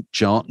weird funk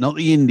chart, not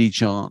the indie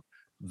chart,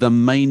 the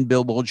main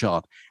Billboard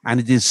chart. And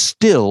it is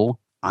still,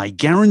 I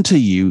guarantee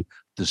you,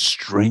 the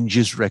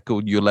strangest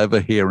record you'll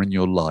ever hear in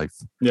your life.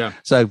 Yeah.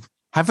 So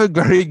have a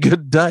very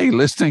good day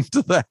listening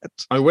to that.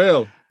 I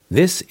will.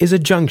 This is a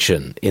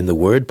junction in the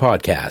word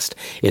podcast.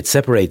 It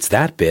separates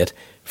that bit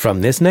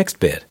from this next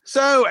bit.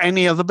 So,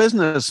 any other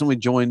business? And we're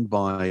joined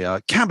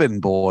by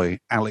cabin boy,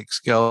 Alex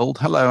Gold.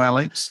 Hello,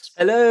 Alex.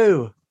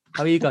 Hello.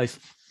 How are you guys?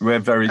 We're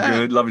very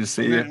good. Lovely to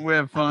see you.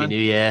 We're fine. Happy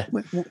New Year.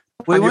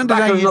 You're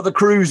back on another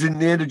cruise in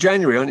the end of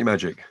January, aren't you,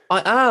 Magic?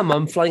 I am.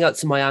 I'm flying out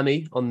to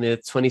Miami on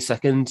the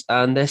 22nd,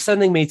 and they're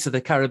sending me to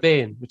the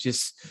Caribbean, which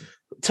is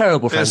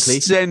terrible, frankly.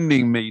 They're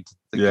sending me to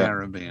the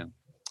Caribbean.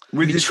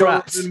 With your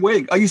Jonathan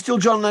wig. Are you still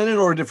John Lennon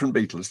or a different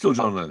Beatle? Still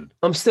John Lennon.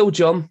 I'm still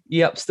John.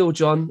 Yep, still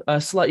John.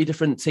 A slightly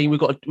different team. We've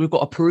got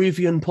a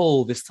Peruvian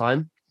Paul this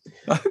time.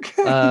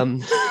 Okay.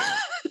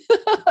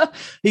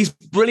 He's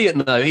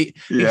brilliant though. He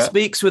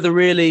speaks with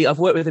I've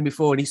worked with him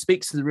before, and he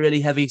speaks with a really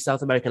heavy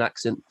South American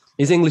accent.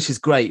 His English is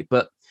great,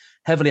 but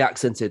heavily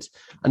accented.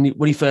 And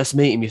when you first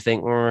meet him, you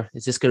think,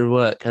 is this going to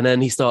work? And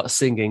then he starts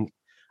singing,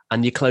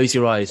 and you close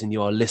your eyes and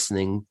you are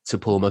listening to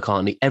Paul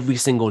McCartney. Every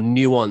single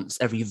nuance,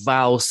 every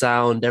vowel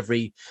sound,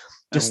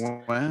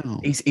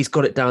 he's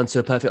got it down to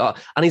a perfect art.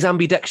 And he's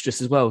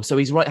ambidextrous as well. So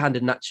he's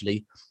right-handed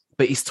naturally,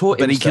 but he's taught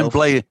himself. But he can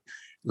play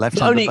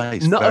left-handed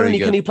bass. Not only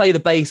can he play the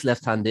bass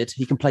left-handed,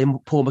 he can play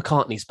Paul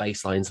McCartney's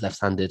bass lines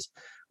left-handed,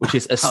 which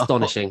is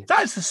astonishing.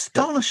 That's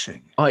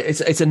astonishing.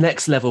 It's a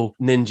next-level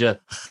ninja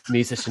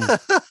musician.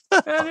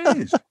 It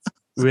is.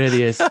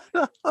 Really is.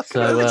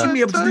 So imagine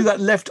me able to do that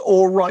left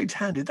or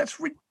right-handed. That's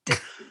ridiculous.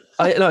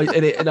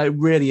 It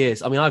really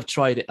is. I mean, I've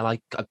tried it, and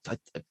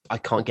I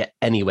can't get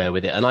anywhere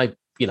with it. And I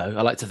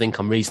like to think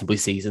I'm reasonably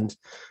seasoned.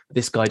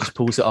 This guy just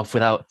pulls it off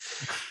without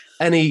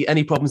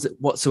any problems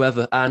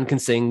whatsoever, and can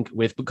sing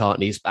with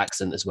McCartney's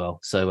accent as well.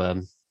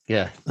 So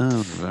yeah.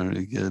 Oh,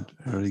 very good,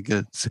 very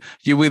good. So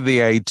you're with the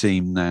A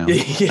team now.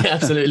 Yeah,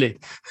 absolutely.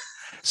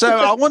 So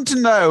I want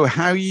to know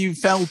how you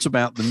felt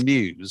about the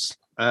news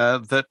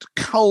that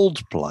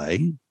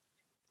Coldplay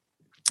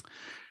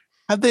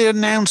have they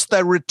announced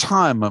their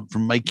retirement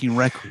from making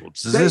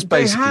records? Is this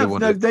basically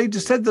what they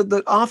just said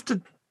that after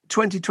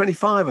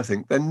 2025, I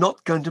think they're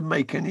not going to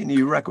make any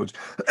new records.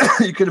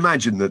 You can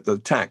imagine that the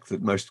tack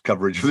that most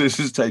coverage of this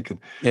has taken.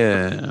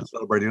 Yeah.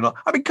 Celebrating or not.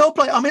 I mean,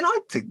 Coldplay, I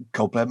think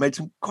Coldplay made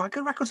some quite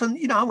good records. And,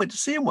 I went to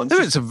see them once. No,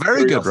 it's a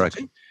very good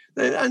record.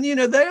 And,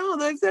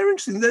 they're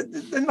interesting.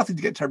 They're nothing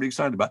to get terribly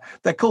excited about.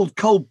 They're called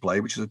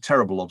Coldplay, which is a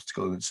terrible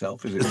obstacle in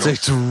itself, is it?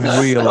 It's a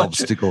real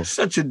obstacle.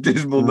 Such a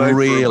dismal name.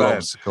 Real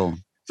obstacle.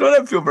 So I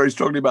don't feel very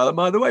strongly about them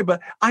either way, but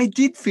I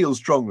did feel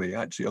strongly,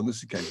 actually, on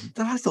this occasion,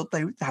 that I thought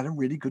they had a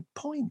really good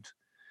point.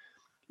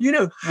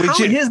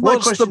 Here's my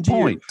question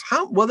to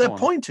you. Their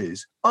point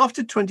is,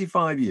 after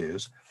 25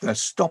 years, they're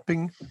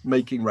stopping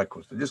making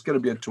records. They're just going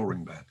to be a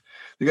touring band.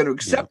 They're going to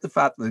accept the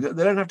fact that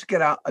they don't have to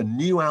get out a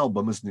new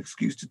album as an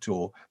excuse to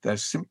tour. They're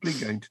simply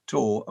going to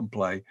tour and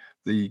play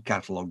the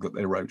catalogue that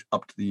they wrote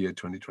up to the year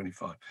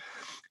 2025.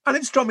 And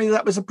it struck me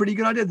that was a pretty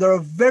good idea. There are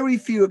very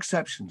few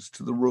exceptions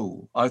to the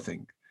rule, I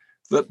think,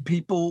 that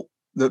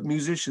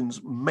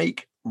musicians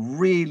make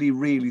really,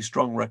 really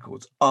strong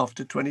records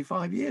after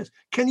 25 years.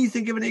 Can you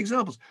think of any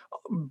examples?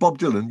 Bob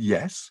Dylan,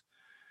 yes.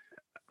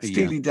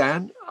 Steely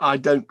Dan, I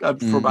don't.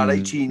 For about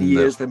 18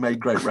 years, they made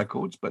great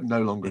records, but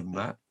no longer than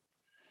that.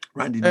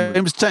 Randy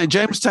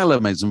James Taylor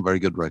made some very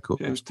good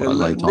records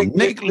late on.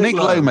 Nick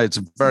Lowe made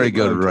some very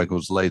good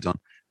records late on,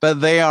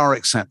 but they are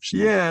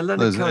exceptional. Yeah,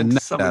 there's no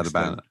doubt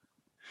about it.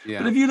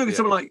 Yeah. But if you look at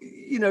someone like,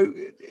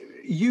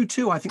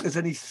 U2, I think there's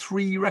only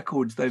 3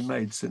 records they've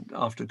made since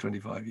after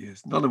 25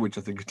 years, none of which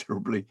I think are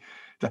terribly.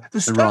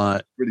 The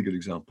Stones, really good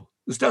example.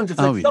 The Stones, if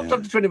they stopped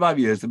after 25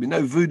 years, there'd be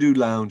no Voodoo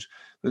Lounge,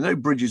 there's no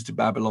Bridges to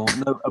Babylon,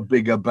 no A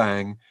Bigger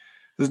Bang.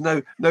 There's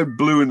no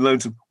Blue and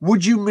Lonesome.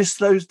 Would you miss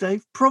those,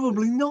 Dave?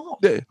 Probably not.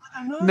 I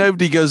don't know.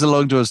 Nobody goes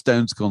along to a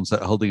Stones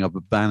concert holding up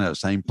a banner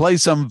saying, play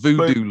some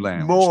Voodoo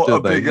Lounge. More A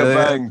Bigger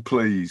Bang,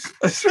 please.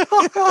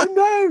 I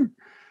know.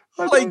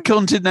 Play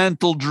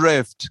Continental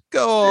Drift.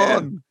 Go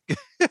on.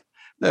 Yeah.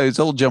 No, it's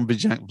all Jumping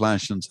Jack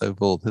Flash and so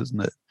forth,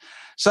 isn't it?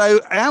 So,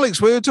 Alex,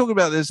 we were talking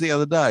about this the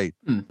other day,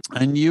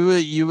 and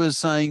you were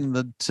saying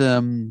that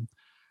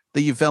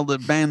that you felt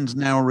that bands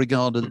now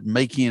regarded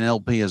making an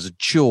LP as a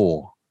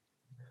chore.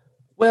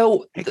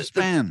 Well,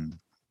 expand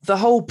the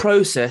whole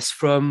process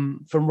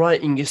from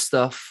writing your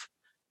stuff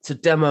to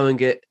demoing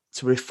it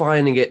to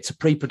refining it to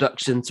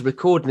pre-production to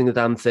recording the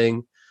damn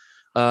thing.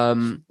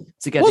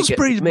 What's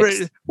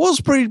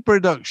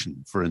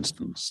pre-production, for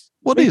instance?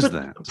 What is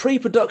that?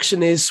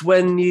 Pre-production is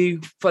when you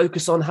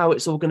focus on how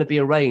it's all going to be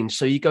arranged.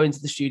 So you go into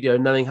the studio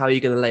knowing how you're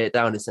going to lay it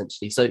down,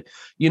 essentially. So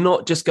you're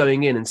not just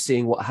going in and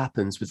seeing what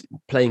happens with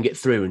playing it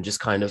through and just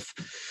kind of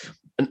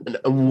and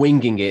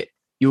winging it.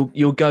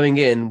 You're going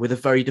in with a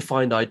very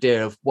defined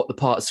idea of what the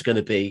parts are going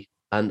to be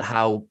and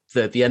how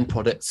the end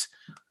product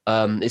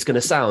is going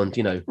to sound.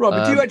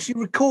 Rob, do you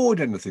actually record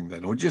anything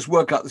then, or just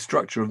work out the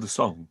structure of the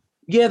song?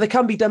 Yeah, there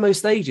can be demo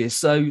stages.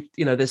 So,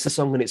 there's a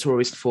song in its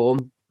rawest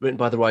form written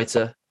by the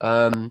writer.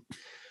 And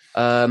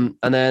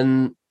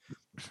then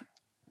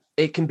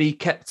it can be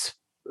kept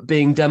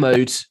being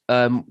demoed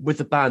with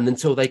the band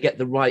until they get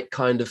the right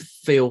kind of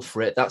feel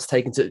for it. That's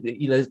taken to,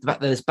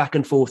 then it's back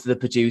and forth to the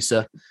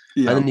producer.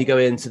 Yeah. And then you go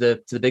into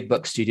the big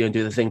buck studio and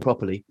do the thing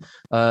properly.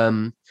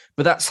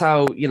 But that's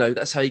how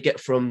you get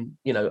from,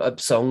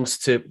 songs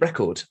to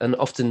record. And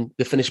often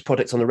the finished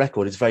product on the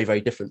record is very, very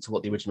different to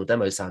what the original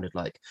demo sounded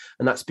like.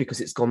 And that's because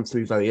it's gone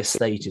through various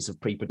stages of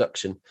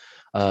pre-production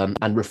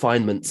and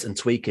refinements and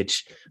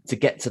tweakage to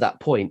get to that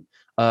point.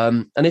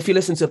 And if you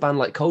listen to a band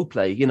like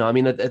Coldplay,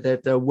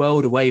 they're a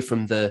world away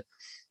from the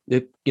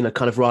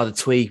kind of rather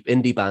twee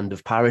indie band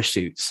of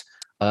Parachutes.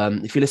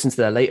 If you listen to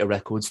their later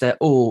records, they're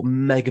all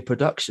mega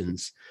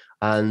productions.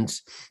 And,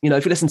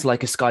 if you listen to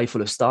like A Sky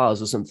Full of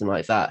Stars or something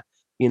like that,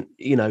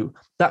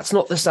 that's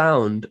not the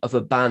sound of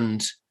a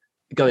band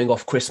going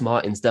off Chris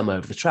Martin's demo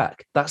of the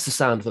track. That's the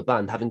sound of a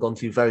band having gone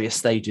through various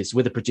stages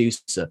with a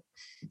producer,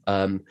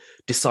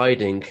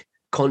 deciding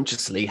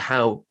consciously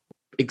how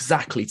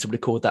exactly to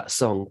record that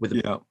song with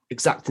the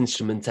exact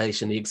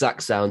instrumentation, the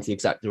exact sounds, the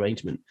exact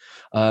arrangement.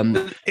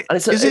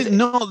 Is it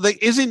not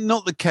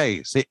the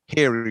case?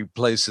 Here he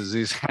places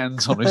his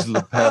hands on his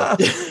lapel.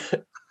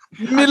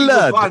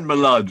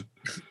 Milad.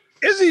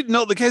 Is it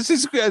not the case?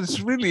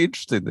 It's really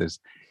interesting. This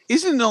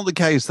is it not the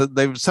case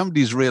that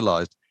somebody's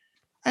realised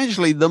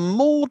actually the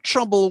more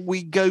trouble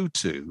we go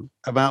to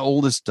about all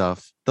this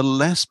stuff, the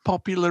less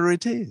popular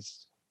it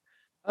is,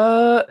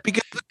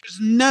 because there's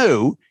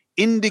no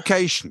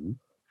indication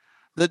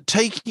that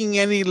taking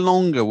any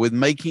longer with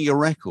making a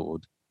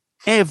record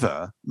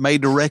ever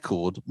made a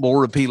record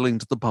more appealing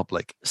to the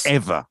public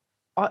ever.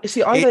 I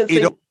don't think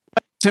it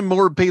makes it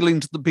more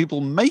appealing to the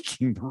people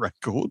making the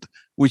record,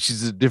 which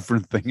is a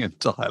different thing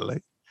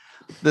entirely.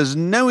 There's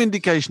no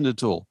indication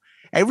at all.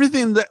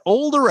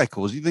 All the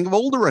records, you think of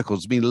all the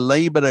records being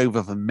labored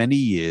over for many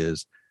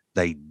years,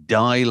 they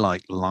die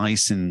like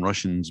lice in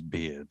Russians'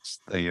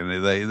 beards.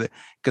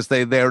 Because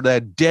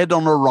they're dead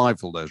on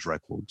arrival, those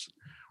records.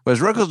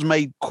 Whereas records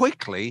made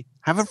quickly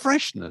have a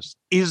freshness.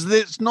 Is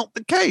this not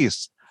the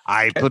case?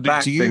 I put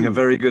it to you. Being a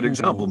very good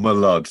example, my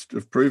lord,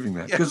 of proving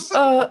that. Because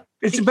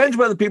it depends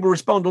whether people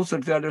respond also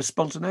to the idea of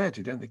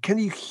spontaneity, don't they? Can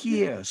you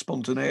hear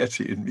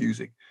spontaneity in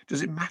music?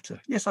 Does it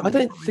matter? Yes, I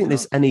don't think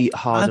there's any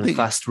hard and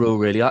fast rule,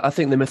 really. I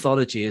think the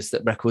mythology is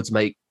that records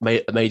made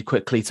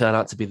quickly turn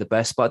out to be the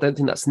best, but I don't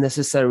think that's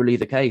necessarily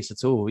the case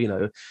at all.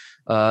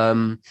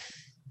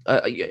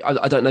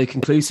 I don't know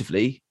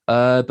conclusively,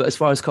 but as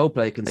far as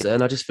Coldplay are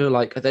concerned, I just feel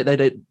like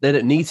they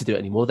don't need to do it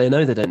anymore. They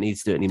know they don't need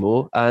to do it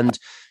anymore. And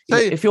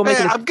if you're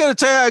making, I'm going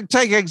to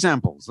take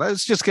examples.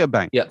 Let's just go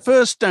back. Yeah.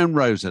 First Stone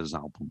Roses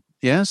album.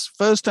 Yes.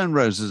 First Stone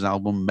Roses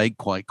album made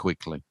quite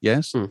quickly.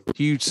 Yes.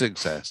 Huge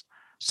success.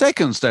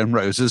 Second Stone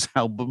Roses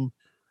album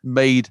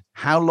made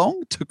how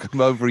long? Took them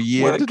over a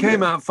year. Well, it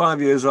came out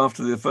 5 years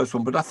after the first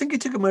one, but I think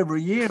it took them over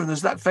a year. And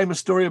there's that famous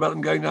story about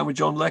them going down with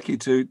John Leckie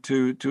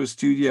to a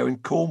studio in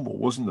Cornwall,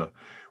 wasn't there?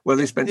 Where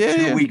they spent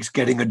 2 weeks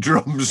getting a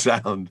drum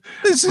sound.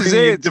 This is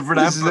it.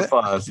 Different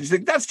amplifiers. You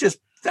think that's just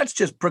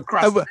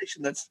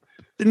procrastination.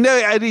 No,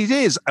 and it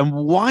is. And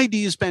why do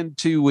you spend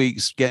 2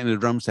 weeks getting a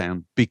drum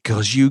sound?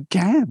 Because you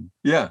can.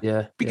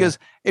 Yeah. Because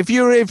if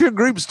your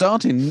group's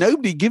starting,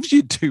 nobody gives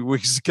you 2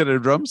 weeks to get a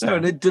drum sound. No,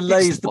 and it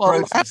delays the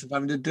process of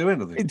having to do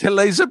anything. It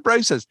delays the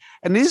process.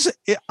 And is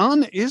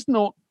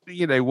not,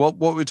 what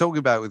we're talking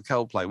about with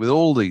Coldplay, with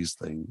all these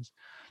things,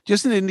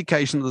 just an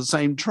indication of the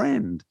same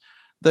trend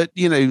that,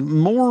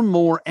 more and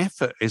more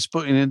effort is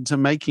put into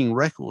making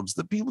records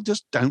that people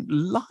just don't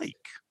like.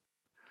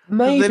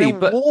 Maybe,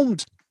 but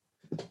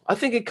I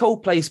think in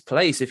Coldplay's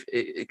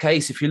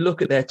case, if you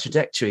look at their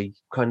trajectory,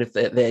 kind of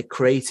their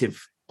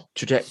creative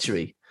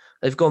trajectory,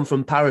 they've gone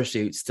from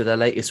Parachutes to their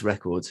latest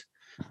record,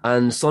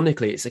 and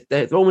sonically,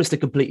 they're almost a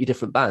completely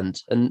different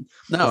band. And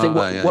I think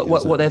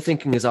what they're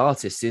thinking as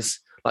artists is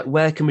like,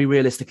 where can we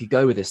realistically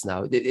go with this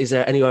now? Is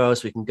there anywhere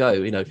else we can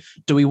go?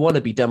 Do we want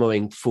to be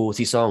demoing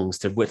 40 songs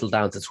to whittle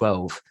down to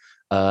 12?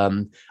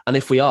 And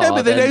if we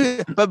are,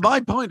 but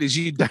my point is,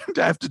 you don't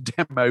have to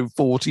demo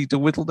 40 to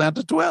whittle down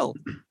to 12.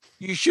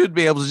 You should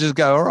be able to just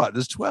go, all right,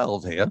 there's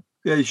 12 here.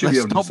 Yeah, you should be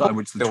able to decide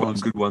which the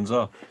 12 good ones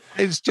are.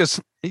 It's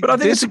just, but I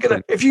think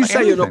if you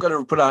say you're not going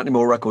to put out any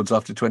more records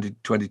after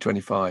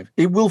 2025,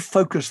 it will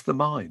focus the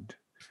mind.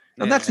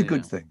 And that's a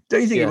good thing.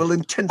 Don't you think it will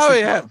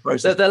intensify the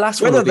process? The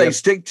last Whether they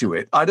stick to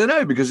it, I don't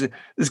know, because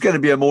there's going to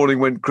be a morning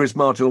when Chris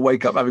Martin will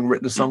wake up having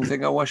written a song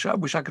thinking, I wish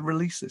I could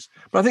release this.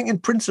 But I think in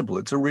principle,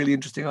 it's a really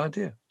interesting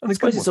idea. And I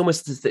suppose it's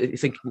almost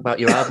thinking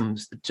about your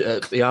albums,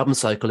 the album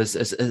cycle as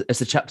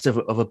a chapter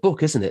of a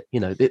book, isn't it?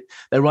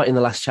 They're writing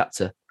the last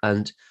chapter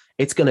and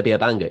it's going to be a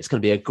banger. It's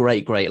going to be a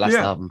great last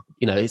album.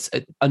 It's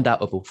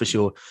undoubtable for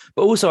sure.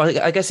 But also,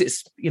 I guess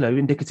it's,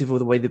 indicative of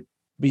the way the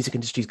music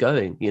industry's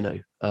going.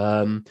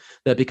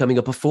 They're becoming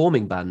a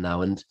performing band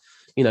now, and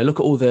look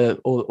at all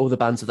the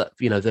bands of that,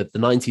 the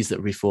 90s that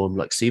reformed,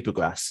 like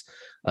Supergrass.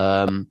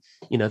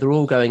 They're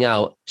all going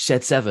out,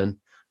 Shed 7,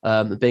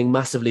 being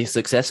massively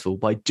successful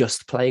by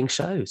just playing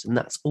shows, and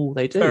that's all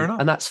they do,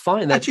 and that's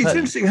fine. Actually, it's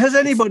interesting. Has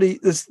anybody?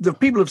 The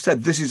people have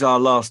said this is our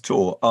last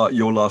tour,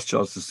 your last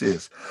chance to see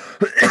us.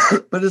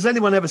 But has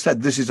anyone ever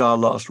said this is our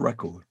last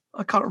record?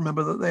 I can't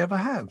remember that they ever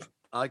have.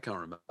 I can't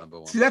remember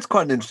one. See, that's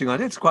quite an interesting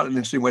idea. It's quite an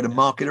interesting way to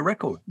market a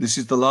record. This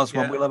is the last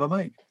one we'll ever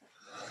make.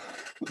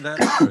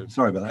 That's true.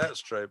 Sorry about that. That's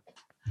true.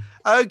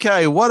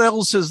 Okay, what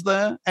else is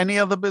there? Any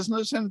other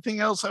business? Anything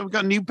else? We've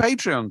got new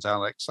Patreons,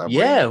 Alex.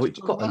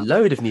 We've got a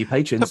load of new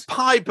patrons. The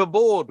pipe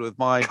aboard with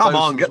my... Come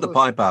on, get the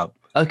pipe out.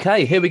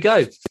 Okay, here we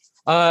go.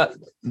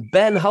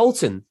 Ben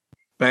Holton.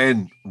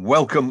 Ben,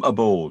 welcome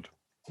aboard.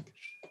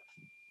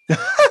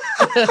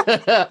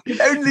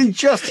 Only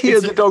just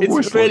hear the dog whistle.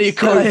 It's really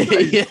quiet.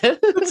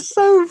 It's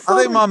so funny.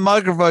 I think my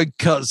microphone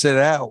cuts it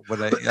out.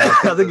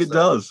 I think it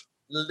does.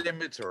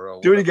 Limiter.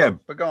 Do it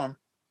again. But go on.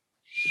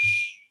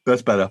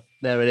 That's better.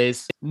 There it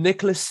is.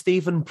 Nicholas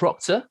Stephen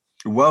Proctor.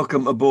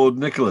 Welcome aboard,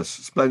 Nicholas.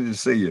 Splendid to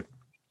see you.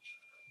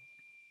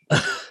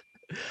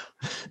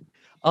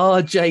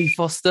 R.J.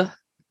 Foster.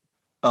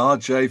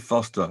 R.J.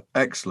 Foster.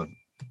 Excellent.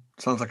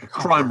 Sounds like a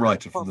crime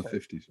writer from the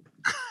 50s.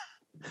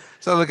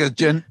 Sounds like a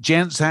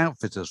gents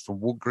outfitters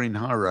from Wood Green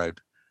High Road.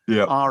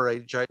 Yeah.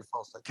 R.J.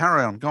 Foster.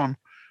 Carry on. Go on.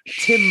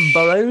 Tim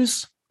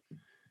Burrows.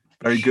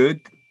 Very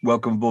good.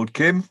 Welcome aboard,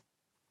 Kim.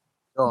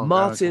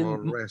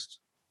 Martin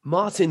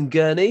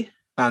Gurney.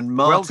 And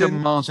Martin.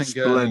 Welcome, Martin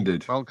Gurney.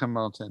 Splendid. Welcome,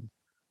 Martin.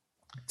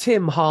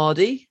 Tim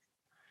Hardy.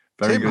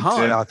 Very Tim good,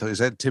 Hardy. Tim. I thought he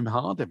said Tim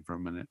Harding for a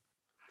minute.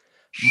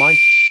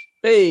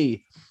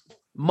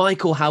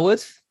 Michael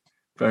Howard.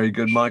 Very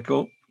good,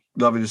 Michael.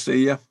 Lovely to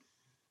see you.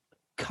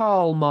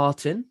 Carl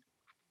Martin.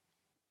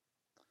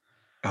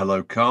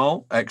 Hello,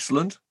 Carl.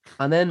 Excellent.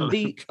 And then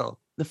the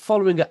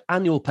following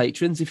annual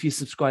patrons, if you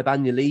subscribe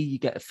annually, you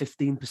get a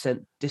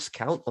 15%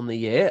 discount on the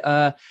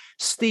year.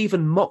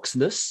 Stephen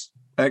Moxness.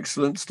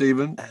 Excellent,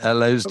 Stephen.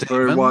 Hello, Stephen.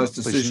 Very wise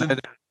decision.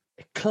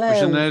 We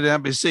should no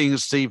doubt be seeing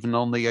Stephen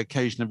on the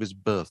occasion of his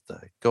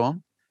birthday. Go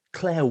on.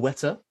 Claire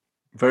Wetter.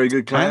 Very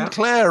good, Claire. And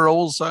Claire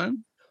also.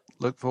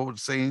 Look forward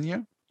to seeing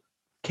you.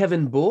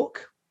 Kevin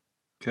Bork.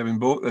 Kevin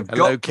Bork.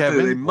 Hello,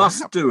 Kevin. They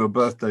must do a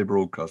birthday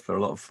broadcast. They're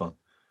a lot of fun.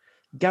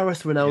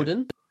 Gareth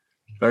Ronalden.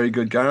 Very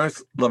good,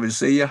 Gareth. Lovely to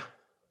see you.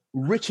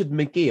 Richard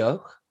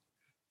McGeoch.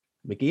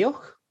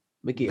 McGeoch.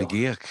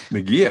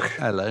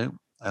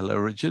 Hello,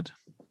 Richard.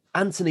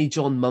 Anthony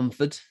John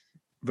Mumford.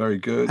 Very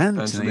good.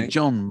 Anthony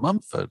John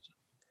Mumford.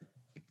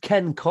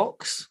 Ken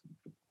Cox.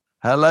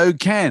 Hello,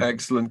 Ken.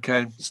 Excellent,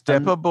 Ken.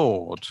 Step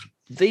aboard.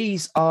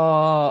 These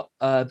are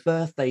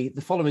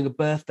the following are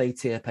birthday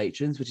tier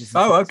patrons, which is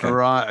okay.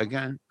 Right,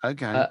 again.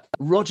 Okay.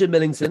 Roger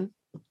Millington.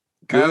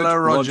 Good. Hello,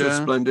 Roger.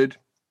 Splendid.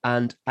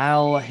 And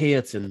Al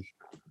Hearton.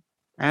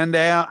 And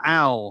our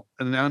Al.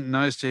 And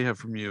nice to hear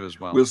from you as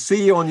well. We'll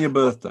see you on your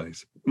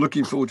birthdays.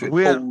 Looking forward to it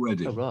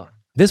already. All right.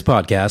 This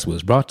podcast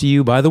was brought to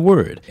you by The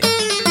Word.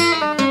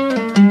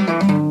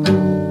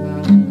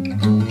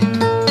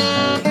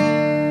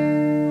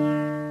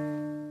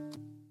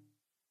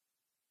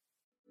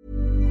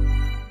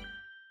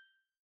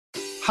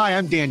 Hi,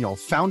 I'm Daniel,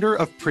 founder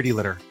of Pretty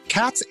Litter.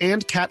 Cats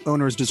and cat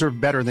owners deserve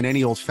better than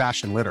any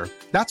old-fashioned litter.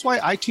 That's why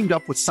I teamed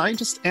up with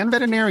scientists and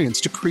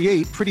veterinarians to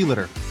create Pretty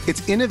Litter.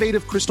 Its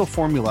innovative crystal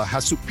formula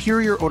has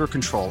superior odor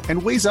control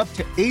and weighs up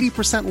to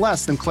 80%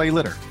 less than clay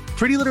litter.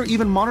 Pretty Litter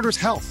even monitors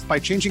health by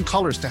changing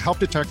colors to help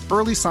detect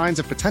early signs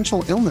of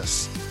potential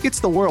illness. It's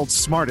the world's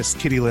smartest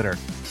kitty litter.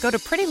 Go to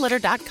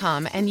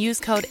prettylitter.com and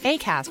use code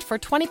ACAST for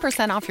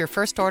 20% off your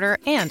first order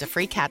and a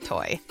free cat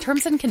toy.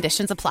 Terms and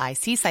conditions apply.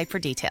 See site for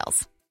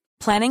details.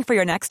 Planning for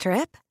your next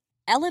trip?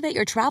 Elevate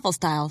your travel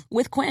style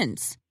with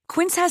Quince.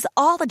 Quince has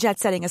all the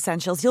jet-setting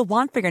essentials you'll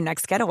want for your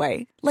next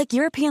getaway, like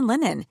European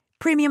linen,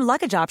 premium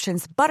luggage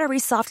options, buttery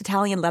soft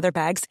Italian leather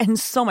bags, and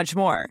so much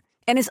more.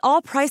 And is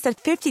all priced at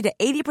 50 to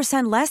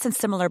 80% less than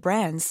similar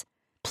brands.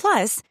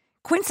 Plus,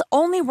 Quince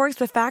only works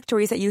with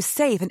factories that use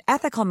safe and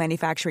ethical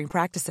manufacturing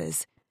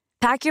practices.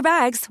 Pack your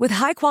bags with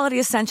high-quality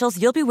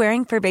essentials you'll be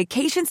wearing for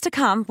vacations to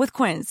come with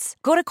Quince.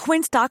 Go to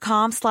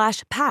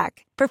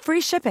quince.com/pack for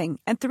free shipping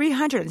and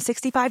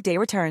 365-day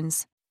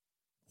returns.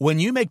 When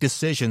you make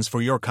decisions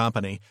for your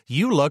company,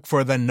 you look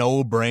for the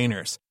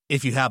no-brainers.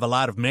 If you have a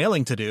lot of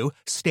mailing to do,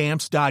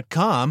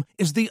 Stamps.com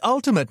is the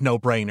ultimate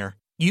no-brainer.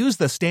 Use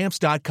the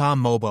Stamps.com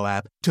mobile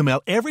app to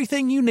mail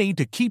everything you need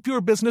to keep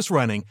your business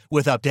running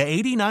with up to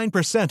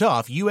 89%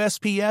 off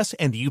USPS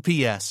and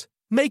UPS.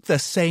 Make the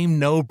same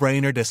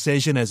no-brainer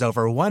decision as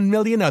over 1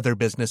 million other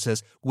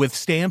businesses with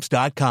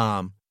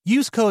Stamps.com.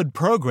 Use code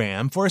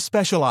PROGRAM for a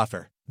special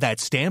offer.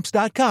 That's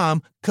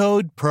Stamps.com,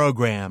 code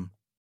PROGRAM.